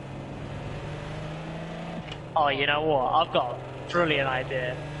 Oh, you know what? I've got a brilliant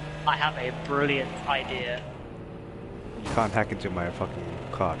idea. I have a brilliant idea. You can't hack into my fucking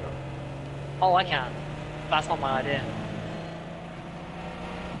car though. Oh, I can. That's not my idea.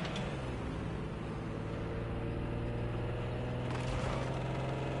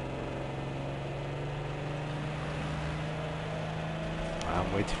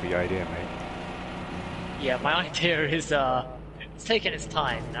 I'm waiting for your idea, mate. Yeah, my idea is, it's taking its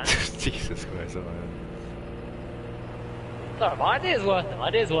time, you know? Jesus Christ, oh man. Sorry, my idea is worth it,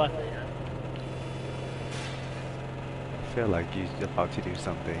 you know? I feel like you're about to do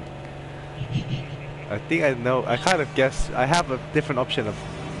something. I think I know, I kind of guess, I have a different option of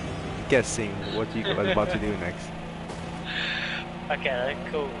guessing what you are about to do next. Okay,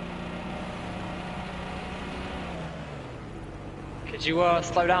 then, cool. Could you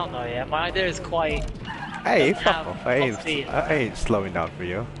slow down though, yeah? My idea is quite... Hey, fuck off, I ain't slowing down for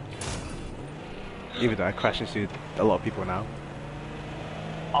you. Even though I crash into a lot of people now.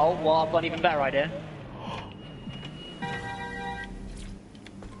 Oh, well, I've got an even better idea.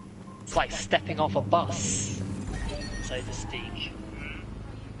 It's like stepping off a bus, so to speak.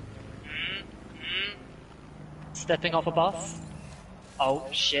 Stepping off a bus? Oh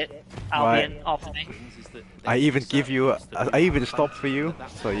shit, Albion after me. I even give you, I even stop for you,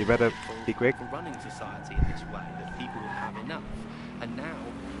 so you better be quick. Running society in this way that people will have enough,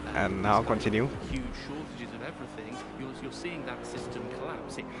 and now continue. Huge shortages of everything. You're seeing that system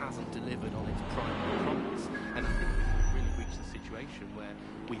collapse. It hasn't delivered on its primary promise, and I think we've really reached a situation where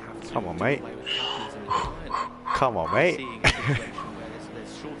we have to Come on, mate. do away with capitalism entirely. Come on, mate. Seeing a situation where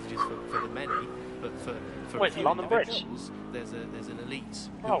there's shortages for the many, but for wait, few London Bridge? individuals, there's an elite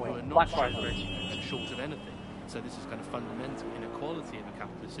who Oh, are wait, not Blackfriars Bridge. short of anything. So this is kind of fundamental inequality of a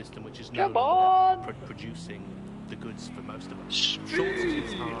capitalist system, which is no Come longer on! producing the goods for most of us.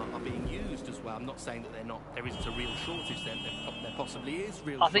 Shortages are being used as well. I'm not saying that there isn't a real shortage. There possibly is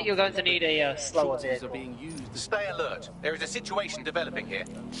real. I think you're going to need a slower vehicle. Are being used. Stay alert. There is a situation developing here.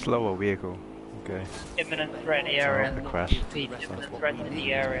 Slower vehicle. Okay. Imminent threat in the area. A crash. Imminent threat in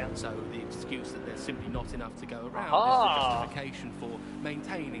the area. So the excuse that there's simply not enough to go around Ah. is the justification for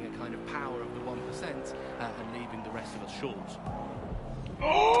maintaining a kind of power of the 1% and leaving the rest of us short.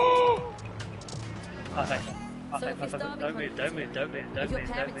 Perfect. So if you're starving Don't move, don't move, don't move, don't if your move,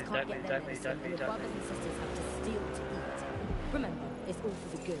 don't parents move, can't don't move, get their don't move, medicine, don't and move, your don't brothers move. and sisters have to steal to eat. Remember, it's all for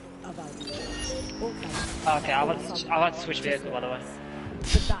the good of our people. All families, Okay, I've had to switch vehicle by the way. But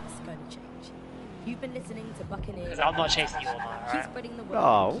that's going to change. You've been listening to Buccaneers. Because I'm not chasing you all night, Keep alright? spreading the word.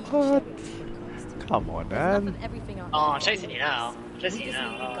 Oh, Keep what? sharing the podcast. Come on, There's enough man. of everything out Oh, there. I'm chasing you now. I'm chasing We you just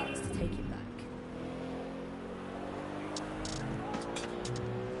need the now. guts to take it back.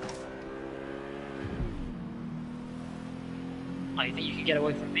 Oh, you think you can get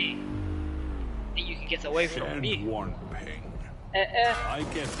away from me? You think you can get away from me? One ping. I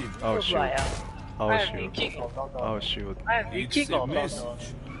get it. Oh shoot. Oh I am shoot. the king of London. Oh shoot. I am the king of London.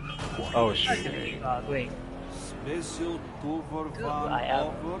 Oh I shoot. am the king of London. Special cover van I am.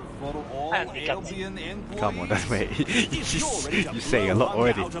 offer for all I am the Albion employees. Come on, that's mate. You're saying a lot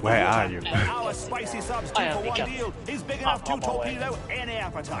already. Where are you? Our spicy subs I 2 am for the 1 captain. deal is big enough to I'm on my way. torpedo any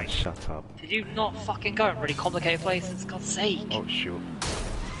appetite. Shut up. Did you not fucking go in really complicated places? God's sake. Oh shoot.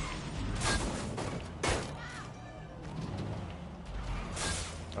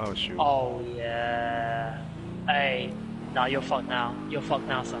 Oh shoot. Oh yeah. Hey, no, you're fucked now. You're fucked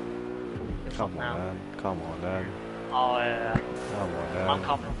now, son. You're Come fucked on, now. man. Come on, man. Oh yeah. Come on, I'm man.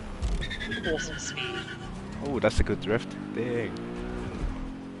 coming. Awesome speed. Oh, that's a good drift. Dang.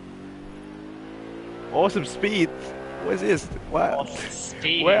 Awesome speed. What is this? What? Awesome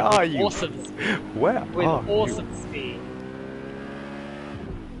speed. Where are With you? Awesome speed. Where With are awesome speed.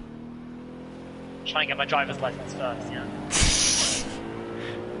 Try and get my driver's license first, yeah.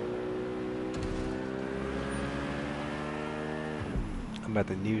 I'm at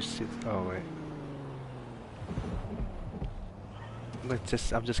the new city. Oh wait.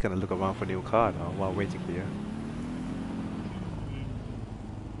 I'm just gonna look around for a new car now while waiting for you.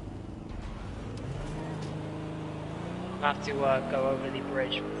 I have to go over the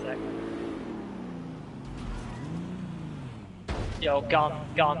bridge for a sec. Yo, gun.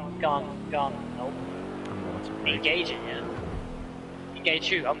 Nope. Engaging, yeah. Engage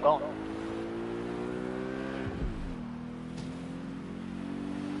who? I'm gone.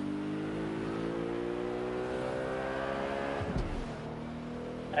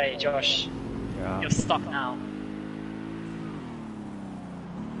 Hey, Josh. Yeah. You're stuck now.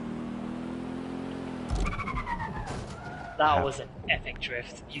 That was an epic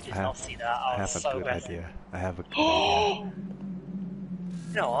drift. You did not see that. I was so have a good aggressive. idea. I have a good idea.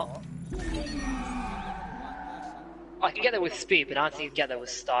 You know what? I can get there with speed, but I don't think you can get there with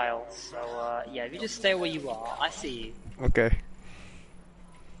style. So, yeah, if you just stay where you are, I see you. Okay.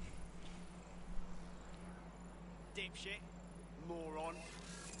 Dipshit. Moron.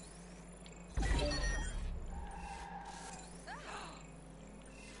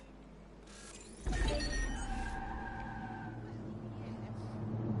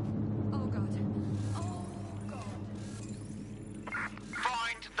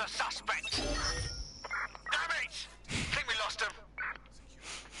 Find the suspect. Damn it! Think we lost him.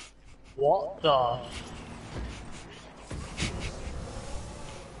 What the?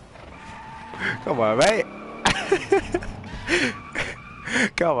 Come on, mate.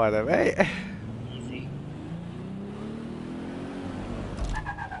 Come on, mate. Easy.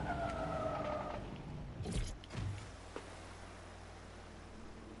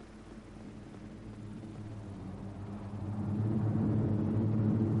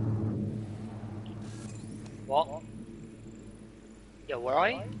 What? Yo, where are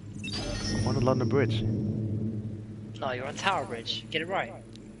you? I'm on the London Bridge. No, you're on Tower Bridge. Get it right.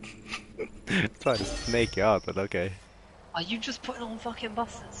 Trying to snake you out, but okay. Are you just putting on fucking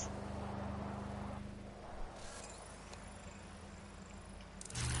buses?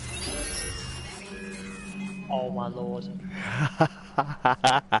 Oh my lord.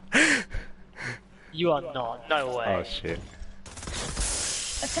 You are not. No way. Oh shit.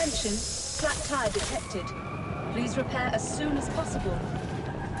 Attention, flat tire detected. Please repair as soon as possible.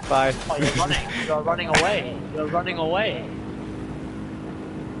 Bye. Oh, you're running. You're running away. You're running away.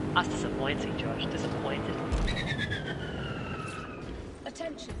 That's disappointing, Josh. Disappointed.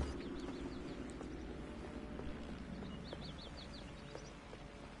 Attention.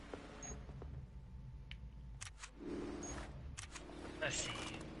 Let's see.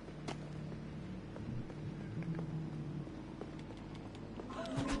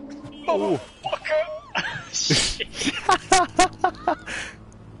 Oh, Shit.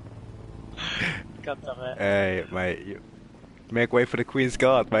 God damn it. Hey, mate, you make way for the Queen's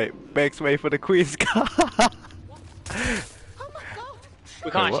Guard, mate. Make way for the Queen's Guard.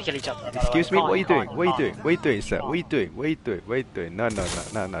 We can't actually kill each other. Excuse me, what are you doing? What are you doing? What are you doing, sir? What are you doing? What are you doing? What are you doing? No,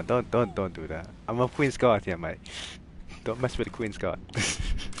 don't do that. I'm a Queen's Guard here, mate. Don't mess with the Queen's Guard.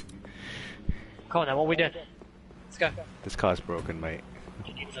 Come on now, what are we doing? Let's go. This car's broken, mate.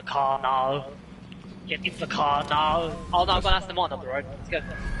 Get in the car now. Get in the car now. Oh no, I'm gonna ask them on up the road. Let's go.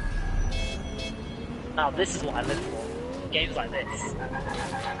 Now this is what I live for. Games like this.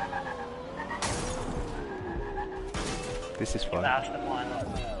 This is fun. That's the one.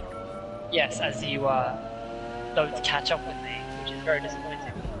 Yes, as you don't catch up with me, which is very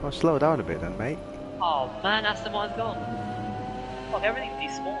disappointing. Oh, slow down a bit then, mate. Oh man, Aston Martin's gone. Fuck, everything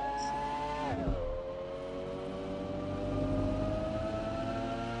despawns.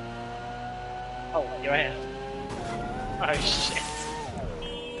 Oh, you're here. Oh shit.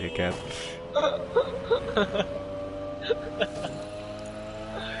 Dickhead.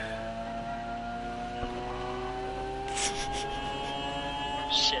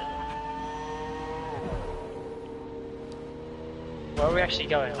 Shit. Where are we actually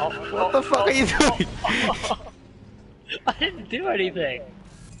going? Oh, what the fuck are you doing? I didn't do anything.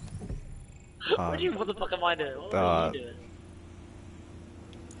 What the fuck am I doing? What are you doing?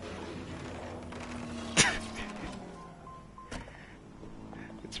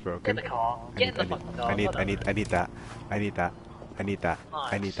 It's broken. Get the car. Get in the fucking car. I need that. I need that.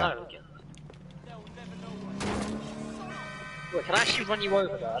 Wait, can I actually run you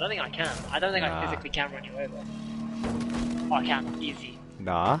over though? I don't think I can. I don't think I physically can run you over. Oh, I can. Easy.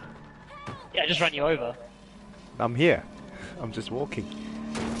 Nah. Yeah, just run you over. I'm here. I'm just walking.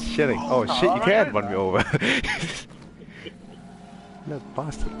 Shitting. Oh shit, you can run me over. Little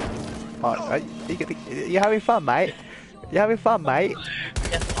bastard. Oh, you having fun, mate? You having fun, mate?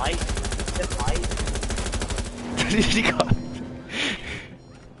 Yes, mate. Yes, mate. You got...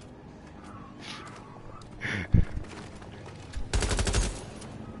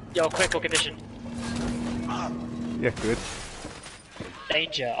 Yo, critical condition. Yeah, good.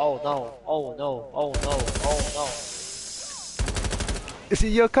 Danger. Oh no. Oh no. Oh no. Oh no. Is it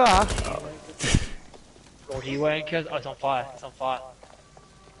your car? Oh. What are you wearing, kids? Oh, it's on fire. It's on fire.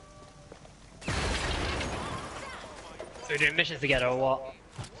 So we're doing missions together or what?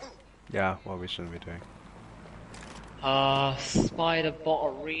 Yeah, what mission are we doing? Spider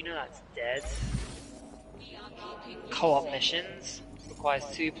Bot Arena, that's dead. Co-op missions, requires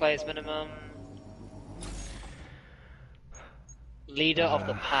 2 players minimum. Leader of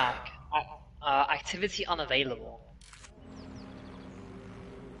the pack, activity unavailable.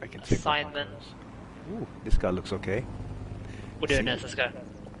 I can take assignment. Ooh, this guy looks okay. We're doing this, let's go.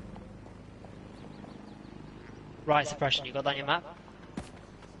 Riot suppression, you got that on your map?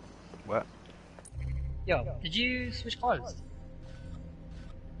 What? Yo, did you switch clothes?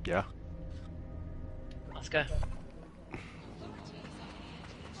 Yeah. Let's go.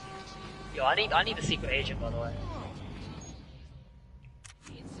 Yo, I need a secret agent, by the way.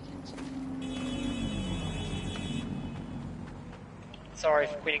 Sorry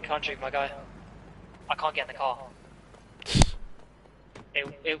for quitting country, my guy. I can't get in the car.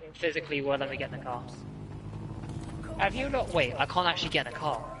 It physically won't let me get in the car. Have you not? Wait, I can't actually get in the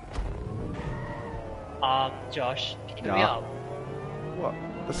car. Josh, can you pick me up? What?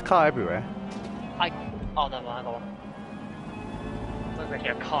 There's a car everywhere. Oh no, man, I got one. Looks like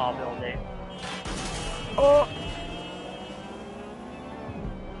you're a car building. Oh!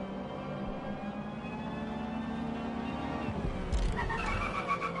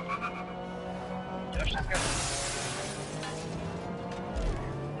 Josh, let's go.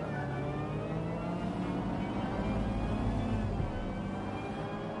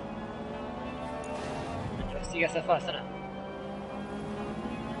 You guys are first, innit?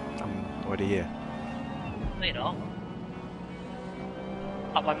 I'm already here. No, you're not.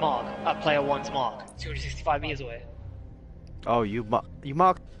 At my mark, at player 1's mark, 265 meters away. Oh, you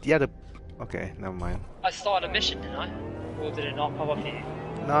marked the other. Okay, never mind. I started a mission, didn't I? Or did it not pop up here?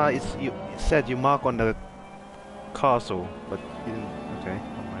 Nah, it said you mark on the castle, but you didn't. Okay,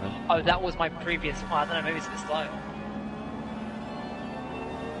 never mind. Oh, that was my previous one. I don't know, maybe it's a bit slow.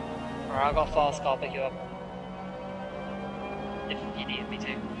 Alright, I got a fast car, I'll pick you up. If you need me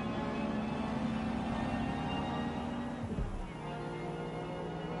to.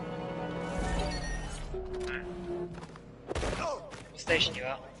 What station you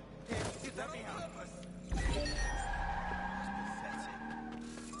at?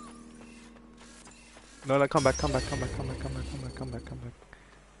 No, no, come back.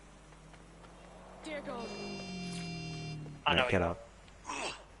 Dear God. I know. Get out.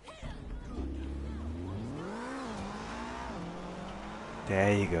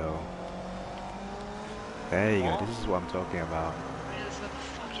 There you go. There you go. This is what I'm talking about. This is a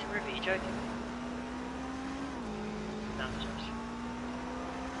fucking rip, are you joking? No, Josh.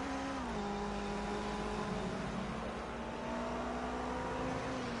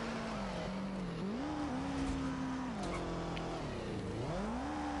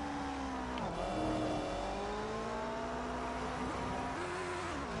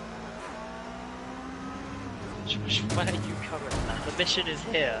 Josh, where are you covering that? The mission is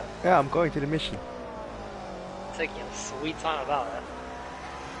here. Yeah, I'm going to the mission. Taking a sweet time about it.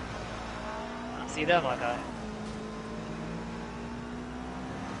 I'll see you there, my guy.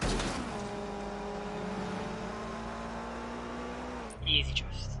 Easy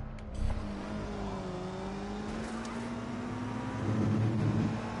trust.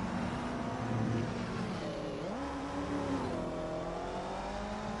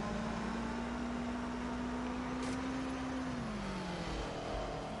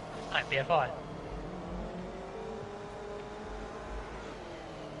 Alright, BFI.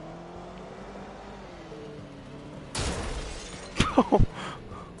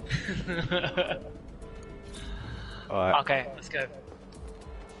 Alright. Okay, let's go.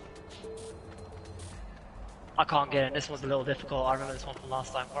 I can't get in. This one's a little difficult. I remember this one from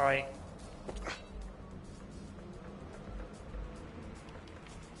last time. Alright.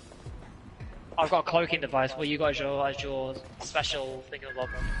 I've got a cloaking device. What you got as your special thing of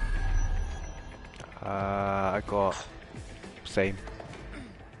logger? I got same.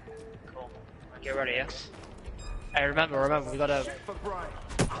 Cool. Get ready, yeah? Hey, remember, we gotta.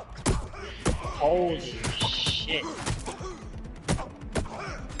 Holy shit!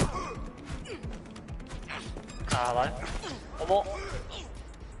 Hello. One more.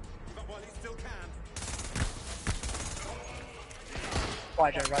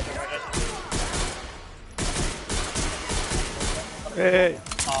 Right, Joe. Hey!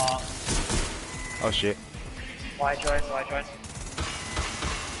 Oh shit. Wide join.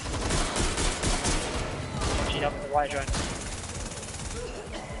 Cheat up with the wide join.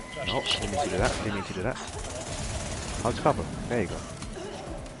 No, didn't mean to do that. How's cover? There you go.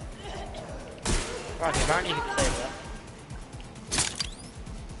 Right, apparently you can disable that.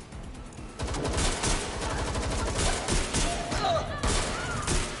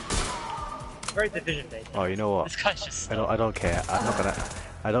 Very division based. Oh, you know what? This guy's just. I don't care. I'm not gonna.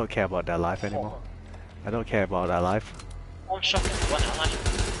 I don't care about that life anymore. I don't care about that life. I'm shocked at one night.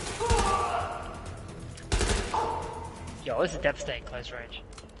 Yo, this is devastating close range.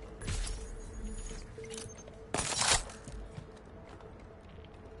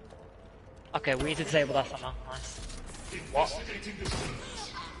 Okay, we need to disable that somehow. Nice. What?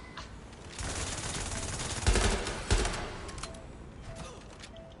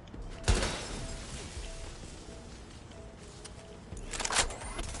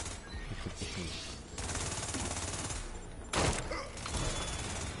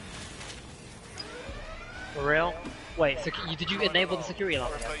 For real? Wait, so did you enable the security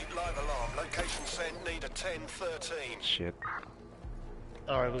alarm? Live alarm. Location sent. Need a 10-13. Shit.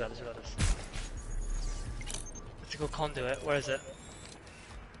 Alright, we got this, we got this. Let's go conduit. Where is it?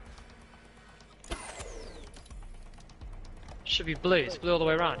 Should be blue. It's blue all the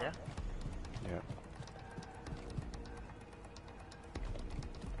way around, yeah? Yeah.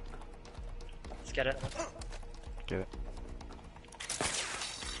 Let's get it. Get it.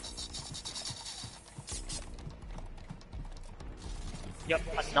 Yep,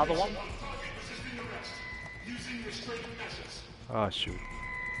 another one. Oh shoot.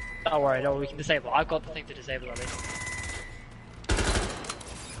 Don't worry, no, we can disable. I've got the thing to disable at least.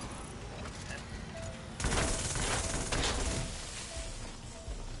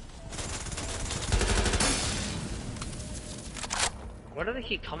 Where do they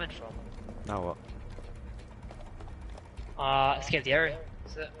keep coming from? Now what? Escape the area.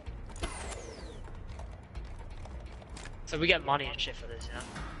 That's it. So we get money and shit for this, you know?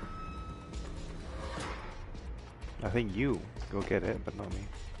 I think you go get it, but not me.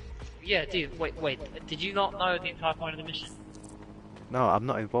 Yeah, dude, wait, did you not know the entire point of the mission? No, I'm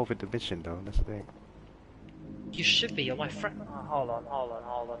not involved with the mission though, that's the thing. You should be, you're my friend. Oh, hold on.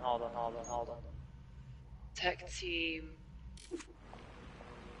 Tech team...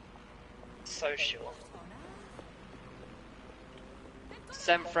 Social.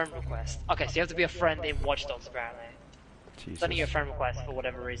 Send friend request. Okay, so you have to be a friend in Watch Dogs apparently. Jesus. Sending you a friend request for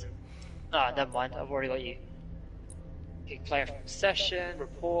whatever reason. Ah, never mind, I've already got you. Pick player from session,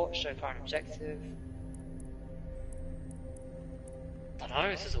 report, show current objective. I don't know,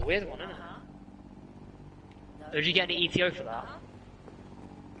 this is a weird one, isn't it? Did you get any ETO for that?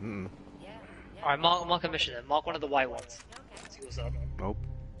 Alright, mark a mission then. Mark one of the white ones. See what's up. Nope.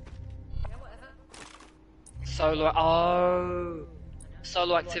 Solo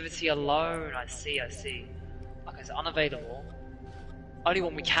activity alone. I see. Okay, so unavailable. Only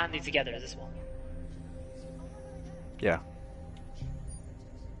one we can do together is this one. Yeah.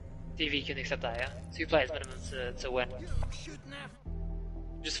 DV can accept that, yeah? 2 players minimum to win.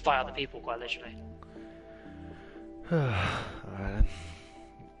 Just fight other people, quite literally. Alright then.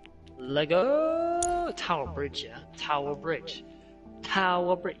 Lego Tower Bridge, yeah? Tower Bridge.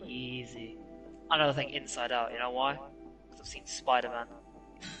 Easy. Another thing Inside Out, you know why? Because I've seen Spider-Man.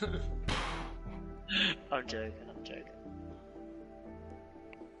 I'm joking.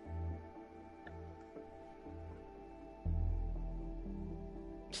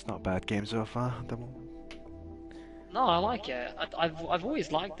 It's not a bad game so far, at the moment. No, I like it. I've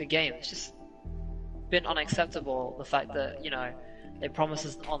always liked the game. It's just been unacceptable the fact that, you know, they promise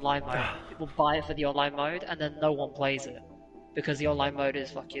us an online mode. People buy it for the online mode and then no one plays it because the online mode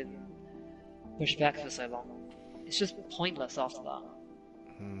is fucking pushed back for so long. It's just pointless after that.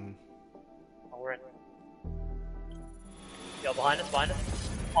 Oh, we're in. Yo, behind us.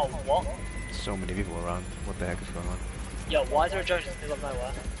 Oh, what? So many people around. What the heck is going on? Yo, why is there a Jones in the middle of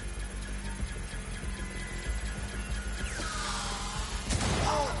nowhere?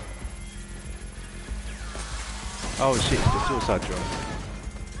 Oh shit, it's the suicide drone.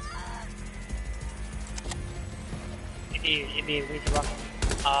 You need to run.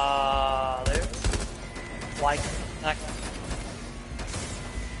 There. Like, attack.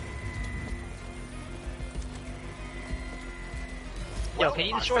 Yo, can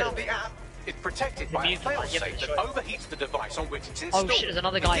you destroy it? It's protected by a failsafe that overheats the device on which it's installed. Oh shit, there's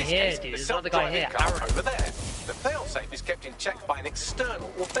another guy here, dude. There's another guy here. Over there. The failsafe is kept in check by an external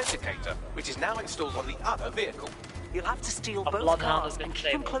authenticator, which is now installed on the other vehicle. You'll have to steal both cars and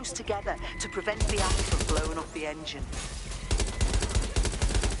keep them close together to prevent the act from blowing up the engine.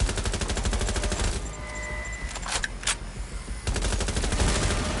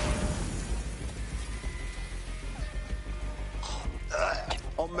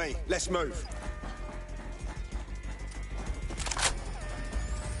 On me. Let's move.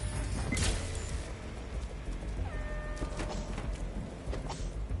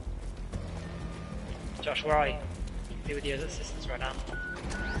 Josh, where are you? Be with your assistants right now.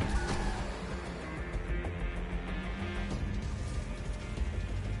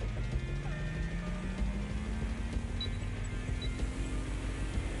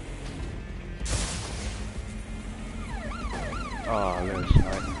 Oh, Lewis,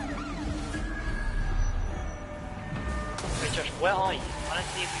 right. Wait, Josh, where are you? I don't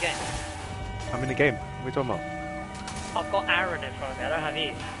see you in the game. I'm in the game. What are you talking about? I've got Aaron in front of me, I don't have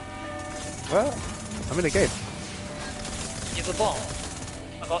you. Well, I'm in the game. You're the bomb.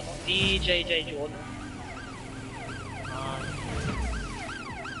 I've got DJJ Jordan.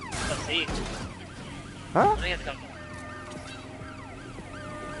 Let's see. Huh? I think it's coming.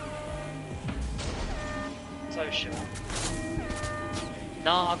 So sure.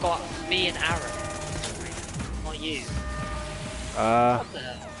 No, I got me and Aaron. Not you. What the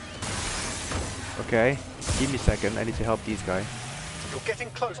hell? Okay. Give me a second. I need to help these guys. You're getting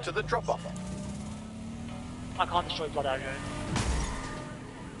close to the drop-off. I can't destroy Blood Arrow.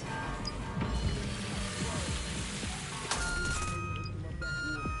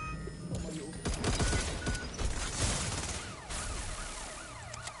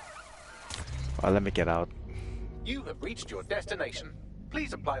 Well, let me get out. You have reached your destination.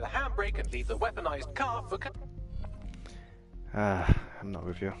 Please apply the handbrake and leave the weaponized car for... I'm not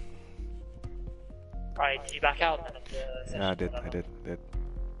with you. Right, did you back out then of the session? Yeah, I did.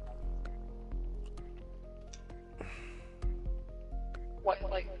 What,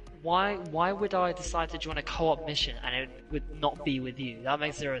 like, why would I decide to join a co-op mission and it would not be with you? That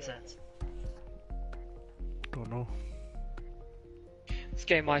makes zero sense. Don't know. This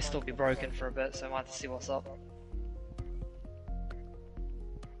game might still be broken for a bit, so I might have to see what's up.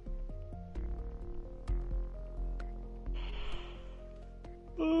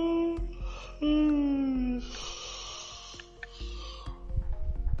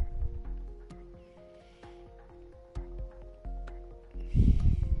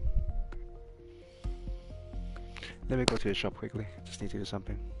 Let me go to the shop quickly. Just need to do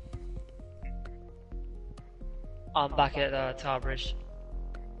something. I'm back at Tower Bridge.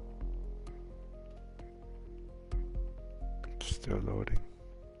 Still loading.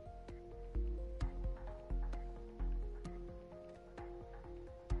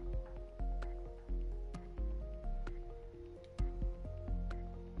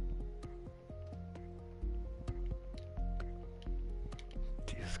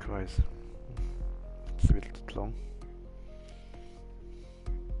 Jesus Christ. It's a bit long.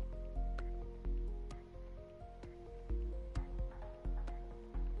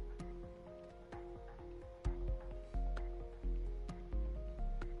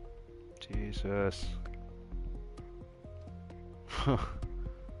 Jesus.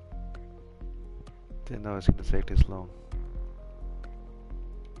 Didn't know it's gonna take this long.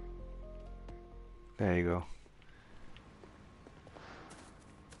 There you go.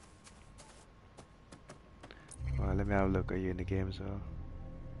 Well, let me have a look. Are you in the game as well?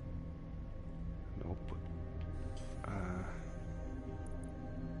 Nope.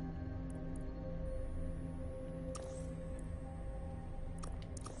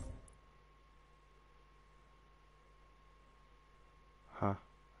 Huh.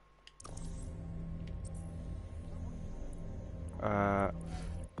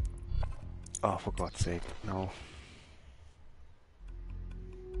 Oh, for God's sake, no.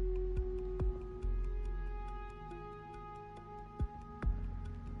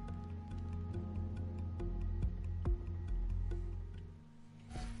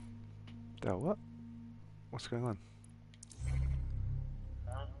 What? What's going on?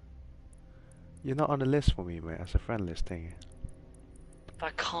 You're not on the list for me, mate. That's a friend list thing.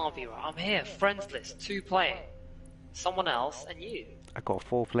 That can't be right. I'm here, friends list, 2 playing. Someone else and you. I got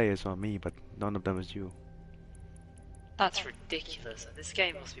 4 players on me, but none of them is you. That's ridiculous. This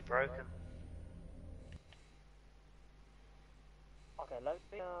game must be broken. Okay, let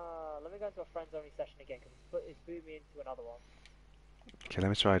me go into a friends only session again because it's booted me into another one. Okay, let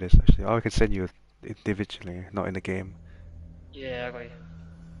me try this actually. Oh, I can send you individually, not in the game. Yeah, I got you.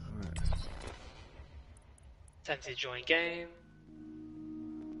 Right. Attempt to join game.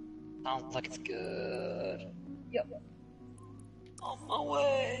 Sounds like it's good. Yep. On my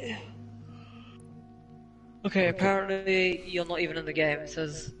way. Okay, apparently you're not even in the game. It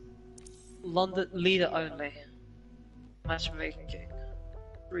says London leader only. Matchmaking.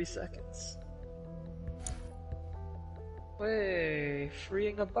 3 seconds. Way,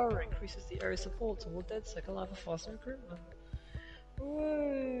 freeing a burrow increases the area support to all dead second life for faster recruitment.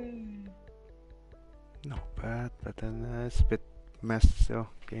 Way. Not bad, but then it's a bit messed still.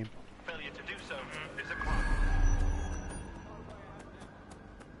 Game. Failure to do so is a crime.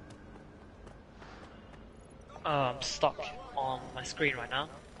 I'm stuck on my screen right now.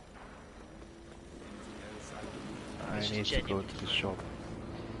 I need to go to the shop.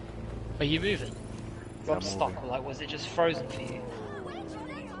 Are you moving? I'm stuck. Like, was it just frozen for you?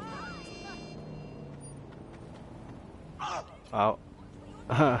 Ow.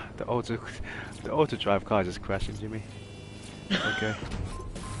 the auto drive car just crashed into me. Okay.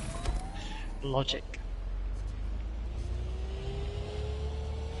 Logic.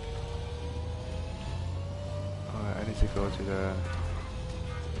 Alright, I need to go to the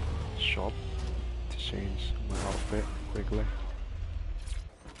shop to change my outfit quickly.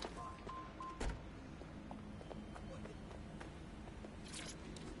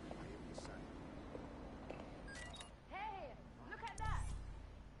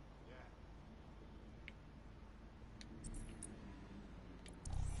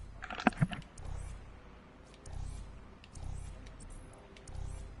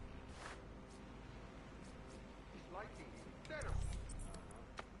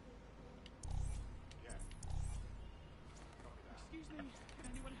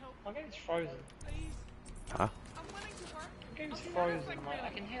 My game's frozen. Huh? The game's frozen. Like, I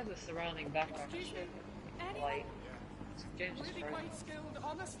can hear the surrounding background and shit. Like, the game's just frozen.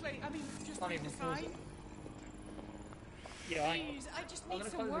 Honestly, I mean, just Can't even pause it. Yeah, I'm gonna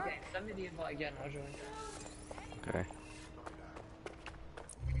close the game. Send me the invite again, I'll join. Okay.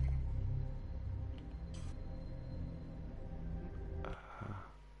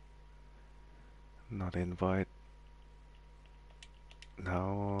 Not invite.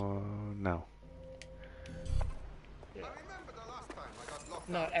 No, no. Yeah.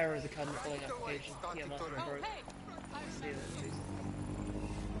 No, errors occurred in the following application. Yeah, nothing broke. See that, please.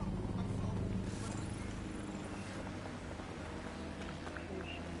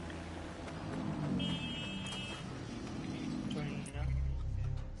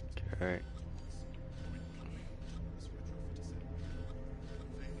 Okay.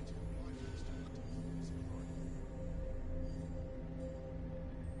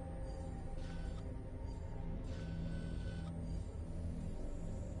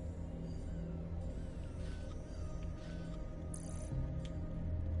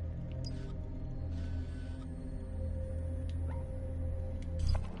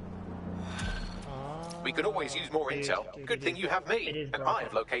 We could always use more intel. Good thing you have me. And I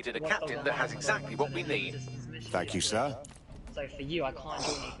have located a captain that has exactly what we need. Thank you, sir. So for you, I can't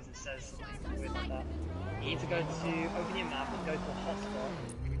join you because it says something weird like that. You need to go to open your map and go to a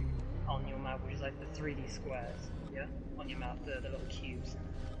hotspot on your map, which is like the 3D squares, yeah? On your map, the little cubes.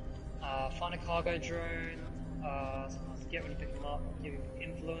 Find a cargo drone, sometimes get when you pick them up, give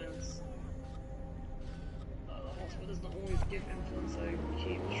influence. The hotspot does not always give influence, so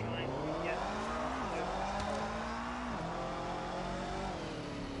keep trying to get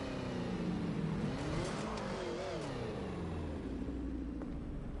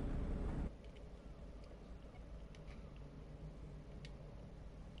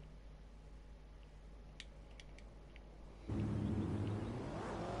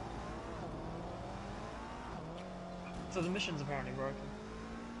So the mission's apparently broken.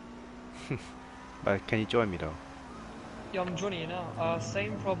 But can you join me though? Yeah, I'm joining you now.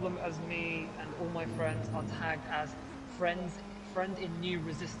 Same problem as me and all my friends are tagged as friend in new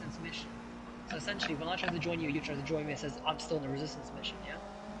resistance mission. So essentially, when I try to join you, you try to join me, it says I'm still in the resistance mission, yeah?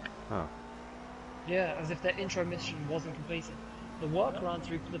 Oh. Yeah, as if their intro mission wasn't completed. The workaround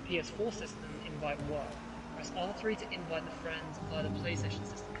through the PS4 system invite work. Press R3 to invite the friends via the PlayStation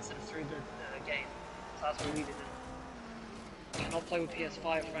system instead of through the game. So that's what we did. You cannot play with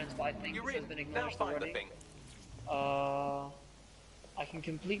PS5 friends, but I think this has been acknowledged already. I can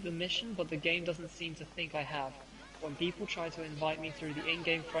complete the mission, but the game doesn't seem to think I have. When people try to invite me through the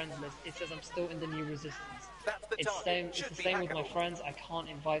in-game friends list, it says I'm still in the new resistance. It's the same with my friends. I can't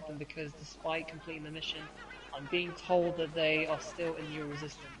invite them because despite completing the mission, I'm being told that they are still in new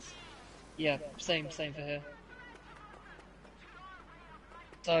resistance. Yeah, same for here.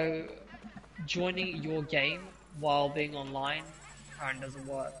 So, joining your game while being online apparently doesn't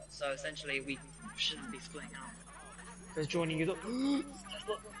work. So essentially we shouldn't be splitting out. Because joining you am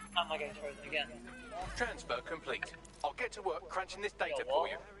I getting frozen again? Transfer complete. I'll get to work crunching this data for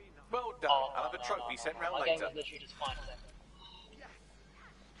you. Well done. I'll have a trophy sent round my later. game was literally just fine then.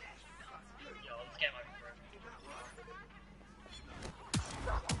 Yo, let's get my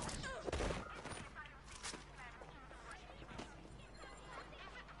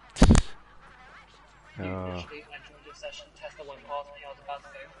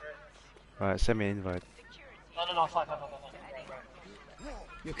Alright, send me an invite. No, fine.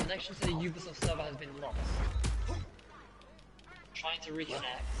 Your connection to the Ubisoft server has been lost. Trying to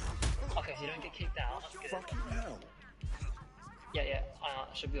reconnect. Okay, so you don't get kicked out. That's good. Fucking hell. Yeah.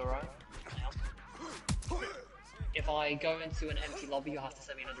 Should be alright. If I go into an empty lobby, you'll have to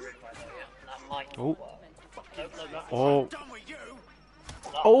send me another invite though, yeah? And that might not work. Oh.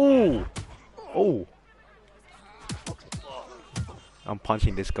 Oh. Oh. I'm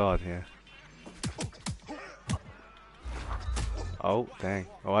punching this guard here. Oh, dang.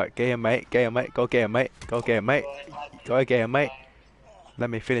 Alright, get him, mate. Get him, mate. Go get him, mate. Go get him, mate. Go get him, mate. Let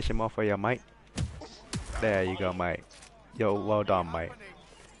me finish him off for you, mate. There you go, mate. Yo, well done, mate.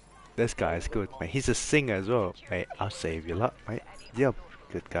 This guy is good, mate. He's a singer as well, mate. I'll save you luck, mate. Yep,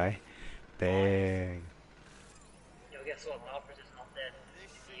 good guy. Dang. Yo, guess what? The operator's not dead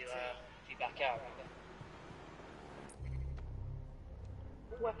if you back out, remember?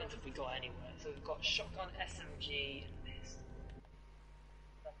 What weapons have we got anywhere? So we've got shotgun, SMG, and this.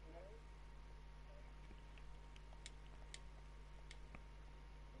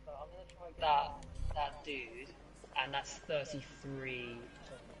 So I'm gonna try that dude, and that's 33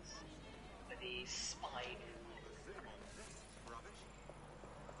 for the spine.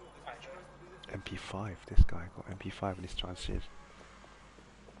 MP5, this guy got MP5 in his transit.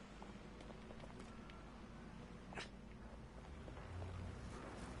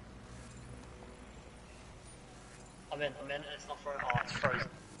 I'm in, and it's not frozen. Oh, it's frozen.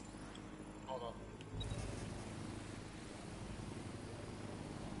 Hold on.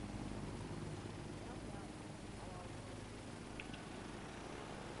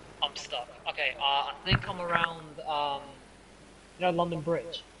 I'm stuck. Okay, I think I'm around, you know, London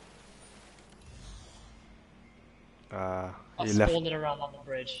Bridge? You I left. spawned in around London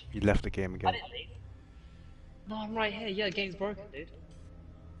Bridge. You left the game I again. didn't leave. No, I'm right here. Yeah, the game's broken, dude.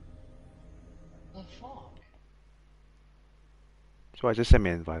 The fuck? So I just send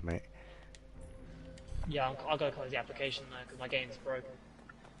me an invite, mate. Yeah, I'll go close the application now because my game's broken.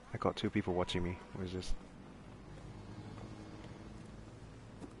 I got 2 people watching me. What is this?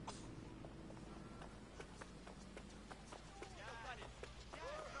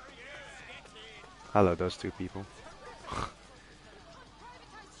 Hello, those 2 people.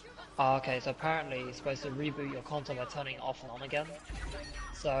 Okay, so apparently you're supposed to reboot your console by turning it off and on again.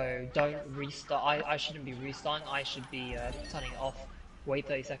 So don't restart. I shouldn't be restarting. I should be turning it off. Wait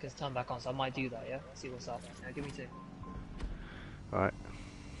 30 seconds, turn back on. So I might do that, yeah? See what's up. Now give me 2. Alright.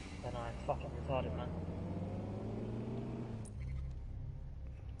 Then I'm fucking retarded, man.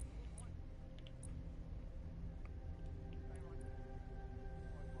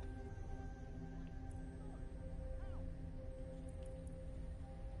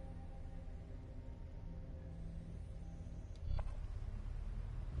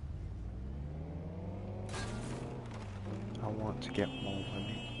 I want to get more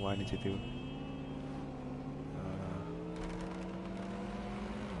money. What I need to do?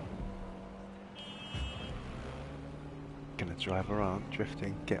 Gonna drive around,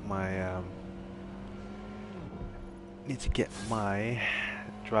 drifting, get my need to get my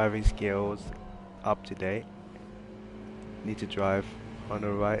driving skills up to date. Need to drive on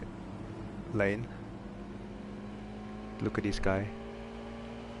the right lane. Look at this guy.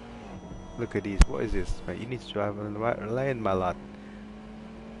 Look at these. What is this? Right, you need to drive on the right lane, my lad.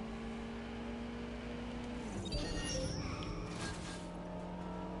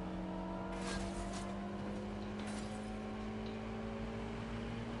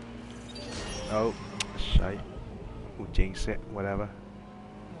 Oh, shite. We'll jinx it, whatever.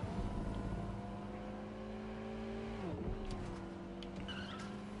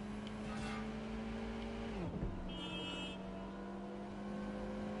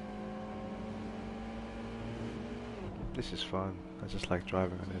 This is fun. I just like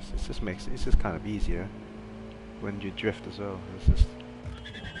driving on this. It's just kind of easier when you drift as well. It's just,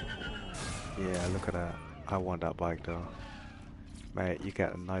 yeah, look at that. I want that bike though. Mate, you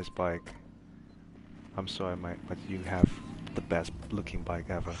get a nice bike. I'm sorry, mate, but you have the best looking bike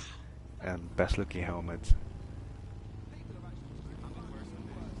ever and best looking helmet.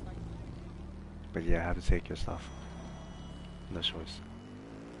 But yeah, I have to take your stuff. No choice.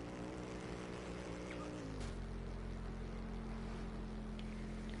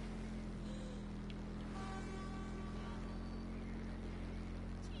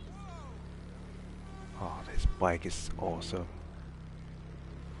 Oh, this bike is awesome.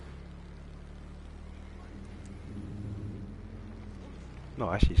 No,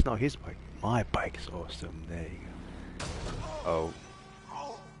 actually, it's not his bike. My bike is awesome. There you go.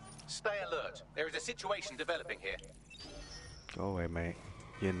 Oh. Stay alert. There is a situation developing here. Go away, mate.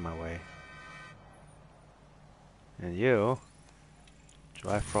 You're in my way. And you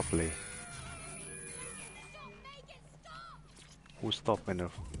drive properly. Who's stopping the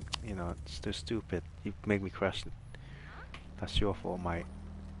You know, it's too stupid. You make me crash it. That's your fault, mate.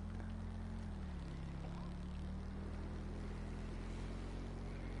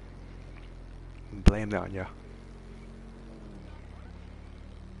 Blame that on you.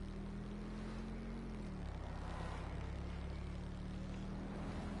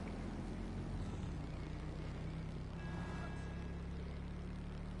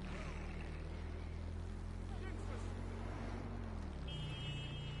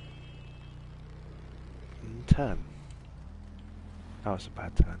 Turn. That was a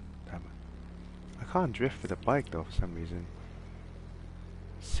bad turn. Damn it. I can't drift with a bike though for some reason.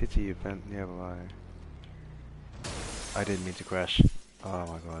 City event nearby. I didn't mean to crash. Oh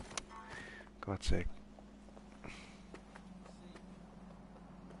my god. God's sake.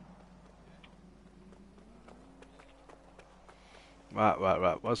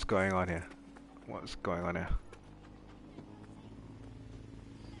 Right. What's going on here? What's going on here?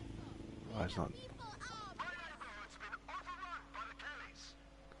 Oh, it's not.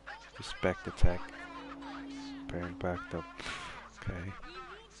 Respect attack. Bearing backed up. Okay.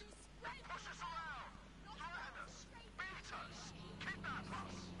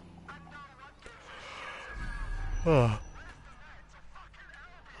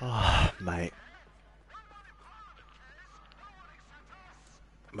 Oh, mate.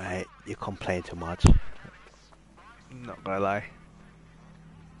 Mate, you complain too much. Not gonna lie.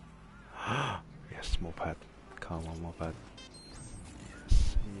 Yes, moped. Come on, moped.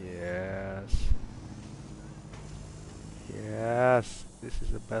 Yes. Yes. This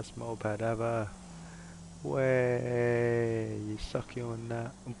is the best moped ever. Way. You suck you on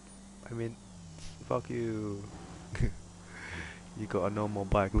that. I mean, fuck you. You got a normal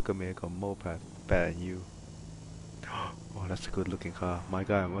bike. Look at me. I got a moped. Better than you. Oh, that's a good looking car. My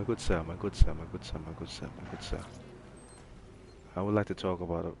guy, my good sir, my good sir, my good sir, my good sir, my good sir. I would like to talk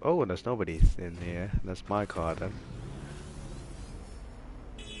about it. Oh, there's nobody in here. That's my car then.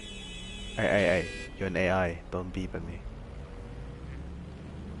 Hey, you're an AI. Don't beep at me.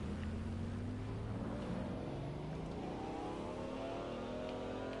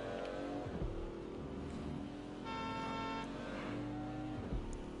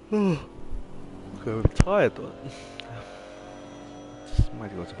 Okay, I'm tired though. Just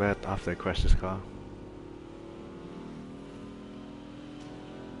might go to bed after I crash this car.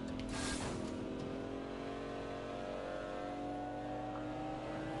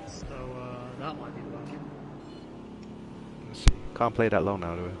 That might be working. Let's see. Can't play that long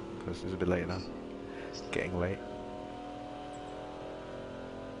now, do we? Because it's a bit late now. It's getting late.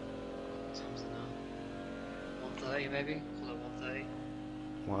 What time is it now? 1:30 maybe? Call it 1:30.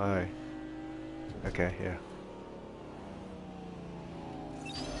 Why? Okay, yeah.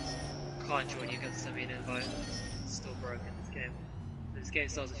 Can't join you because send me an invite. It's still broken, this game. This game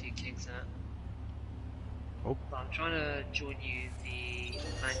still has a few kinks in it. Oh. But I'm trying to join you the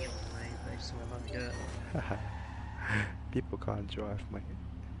manual way, but I just won't let me do it. People can't drive, mate.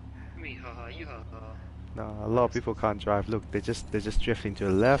 Me haha, you haha. No, a lot of people can't drive. Look, they're just drifting to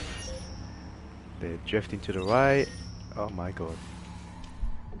the left. They're drifting to the right. Oh my god.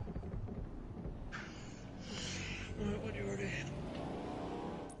 When you're ready.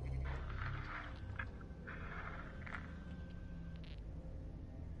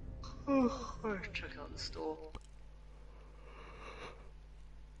 Oh, let's check out the store.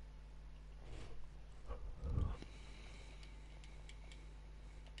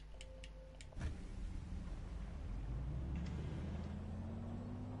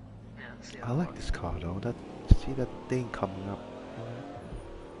 I like this car though. See that thing coming up.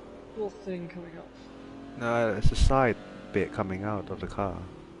 What thing coming up? No, it's a side bit coming out of the car.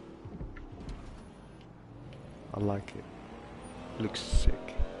 I like it. Looks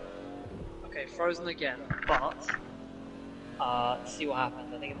sick. Okay, frozen again, but see what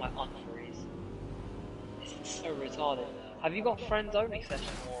happens. I think it might unfreeze. This is so retarded. Have you got friends only session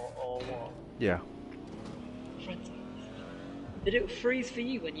or what? Yeah. Friends only. Did it freeze for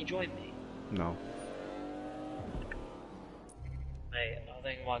you when you joined me? No. Mate, I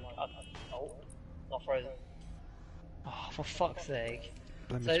think mine. Oh, not frozen. Oh, for fuck's sake.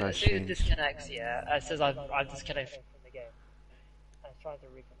 Let me So try as soon as it change. disconnects, yeah, it says I've disconnected from the game. I'm trying to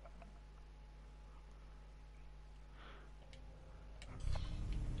reconnect.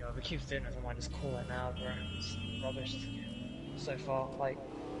 Yo, if it keeps doing this, I might just call it now, bro. It's rubbish so far. Like,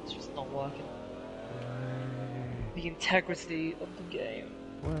 it's just not working. The integrity of the game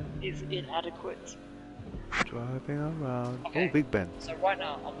is inadequate. Driving around. Okay. Oh, Big Ben. So right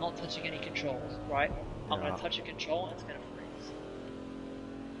now, I'm not touching any controls, right? I'm Yeah. gonna touch a control and it's gonna freeze.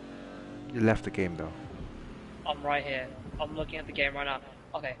 You left the game though. I'm right here. I'm looking at the game right now.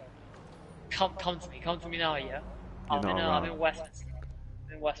 Okay, Come to me now, yeah? I'm in Westminster.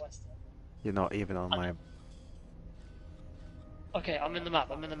 I'm in Westminster. You're not even on my... Okay, I'm in the map.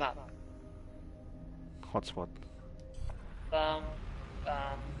 hotspot.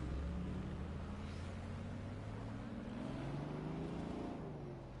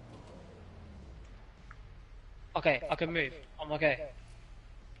 Okay, I can move. I'm okay.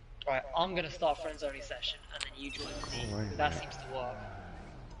 Right, I'm gonna start friends only session, and then you join me. Right, that seems to work.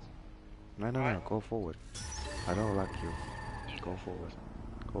 No, go forward. I don't like you. Go forward.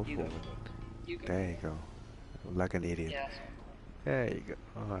 Go forward. There you go. Like an idiot. Yes. There you go.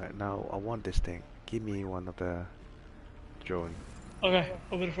 Alright, now I want this thing. Give me one of the drone. Okay,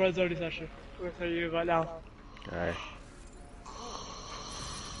 I'm in a friends only session. I'm gonna tell you right now. Alright.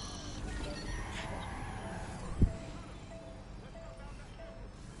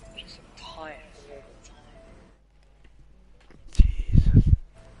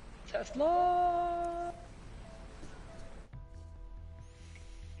 Tesla!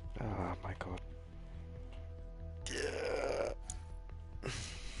 Oh my god. Yeah.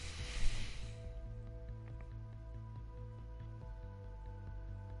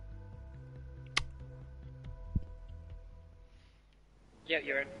 Yeah,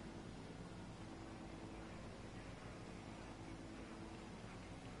 you're in.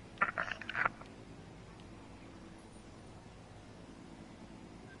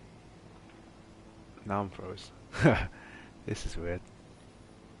 Now I'm froze. This is weird.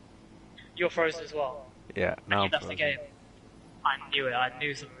 You're frozen as well. Yeah, now I'm left frozen. the game. I knew it. I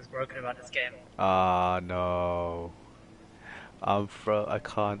knew something was broken about this game. Ah, no. I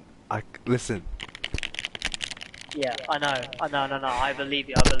can't. Listen. Yeah, I know. I believe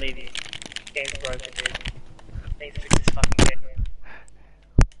you. Game's broken, dude. Need to fix this fucking game.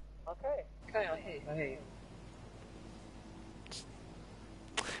 Okay, I hear you.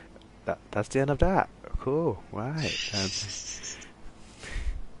 That's the end of that. Cool. Right.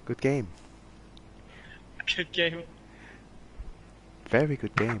 Good game. Good game. Very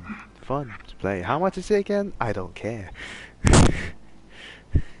good game. Fun to play. How much is it again? I don't care.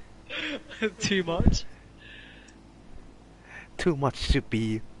 Too much? Too much to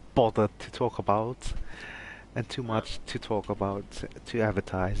be bothered to talk about. And too much to talk about, to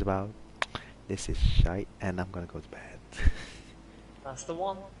advertise about. This is shite, and I'm gonna go to bed. That's the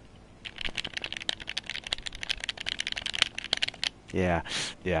one. Yeah,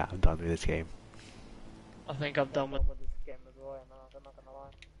 I'm done with this game. I think I'm done with this game as well, I'm not gonna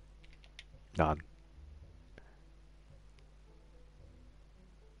lie. Done.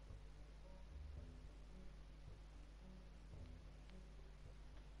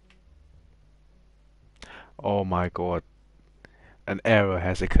 Oh my god. An error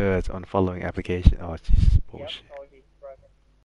has occurred on following application. Oh, Jesus, bullshit. Yep.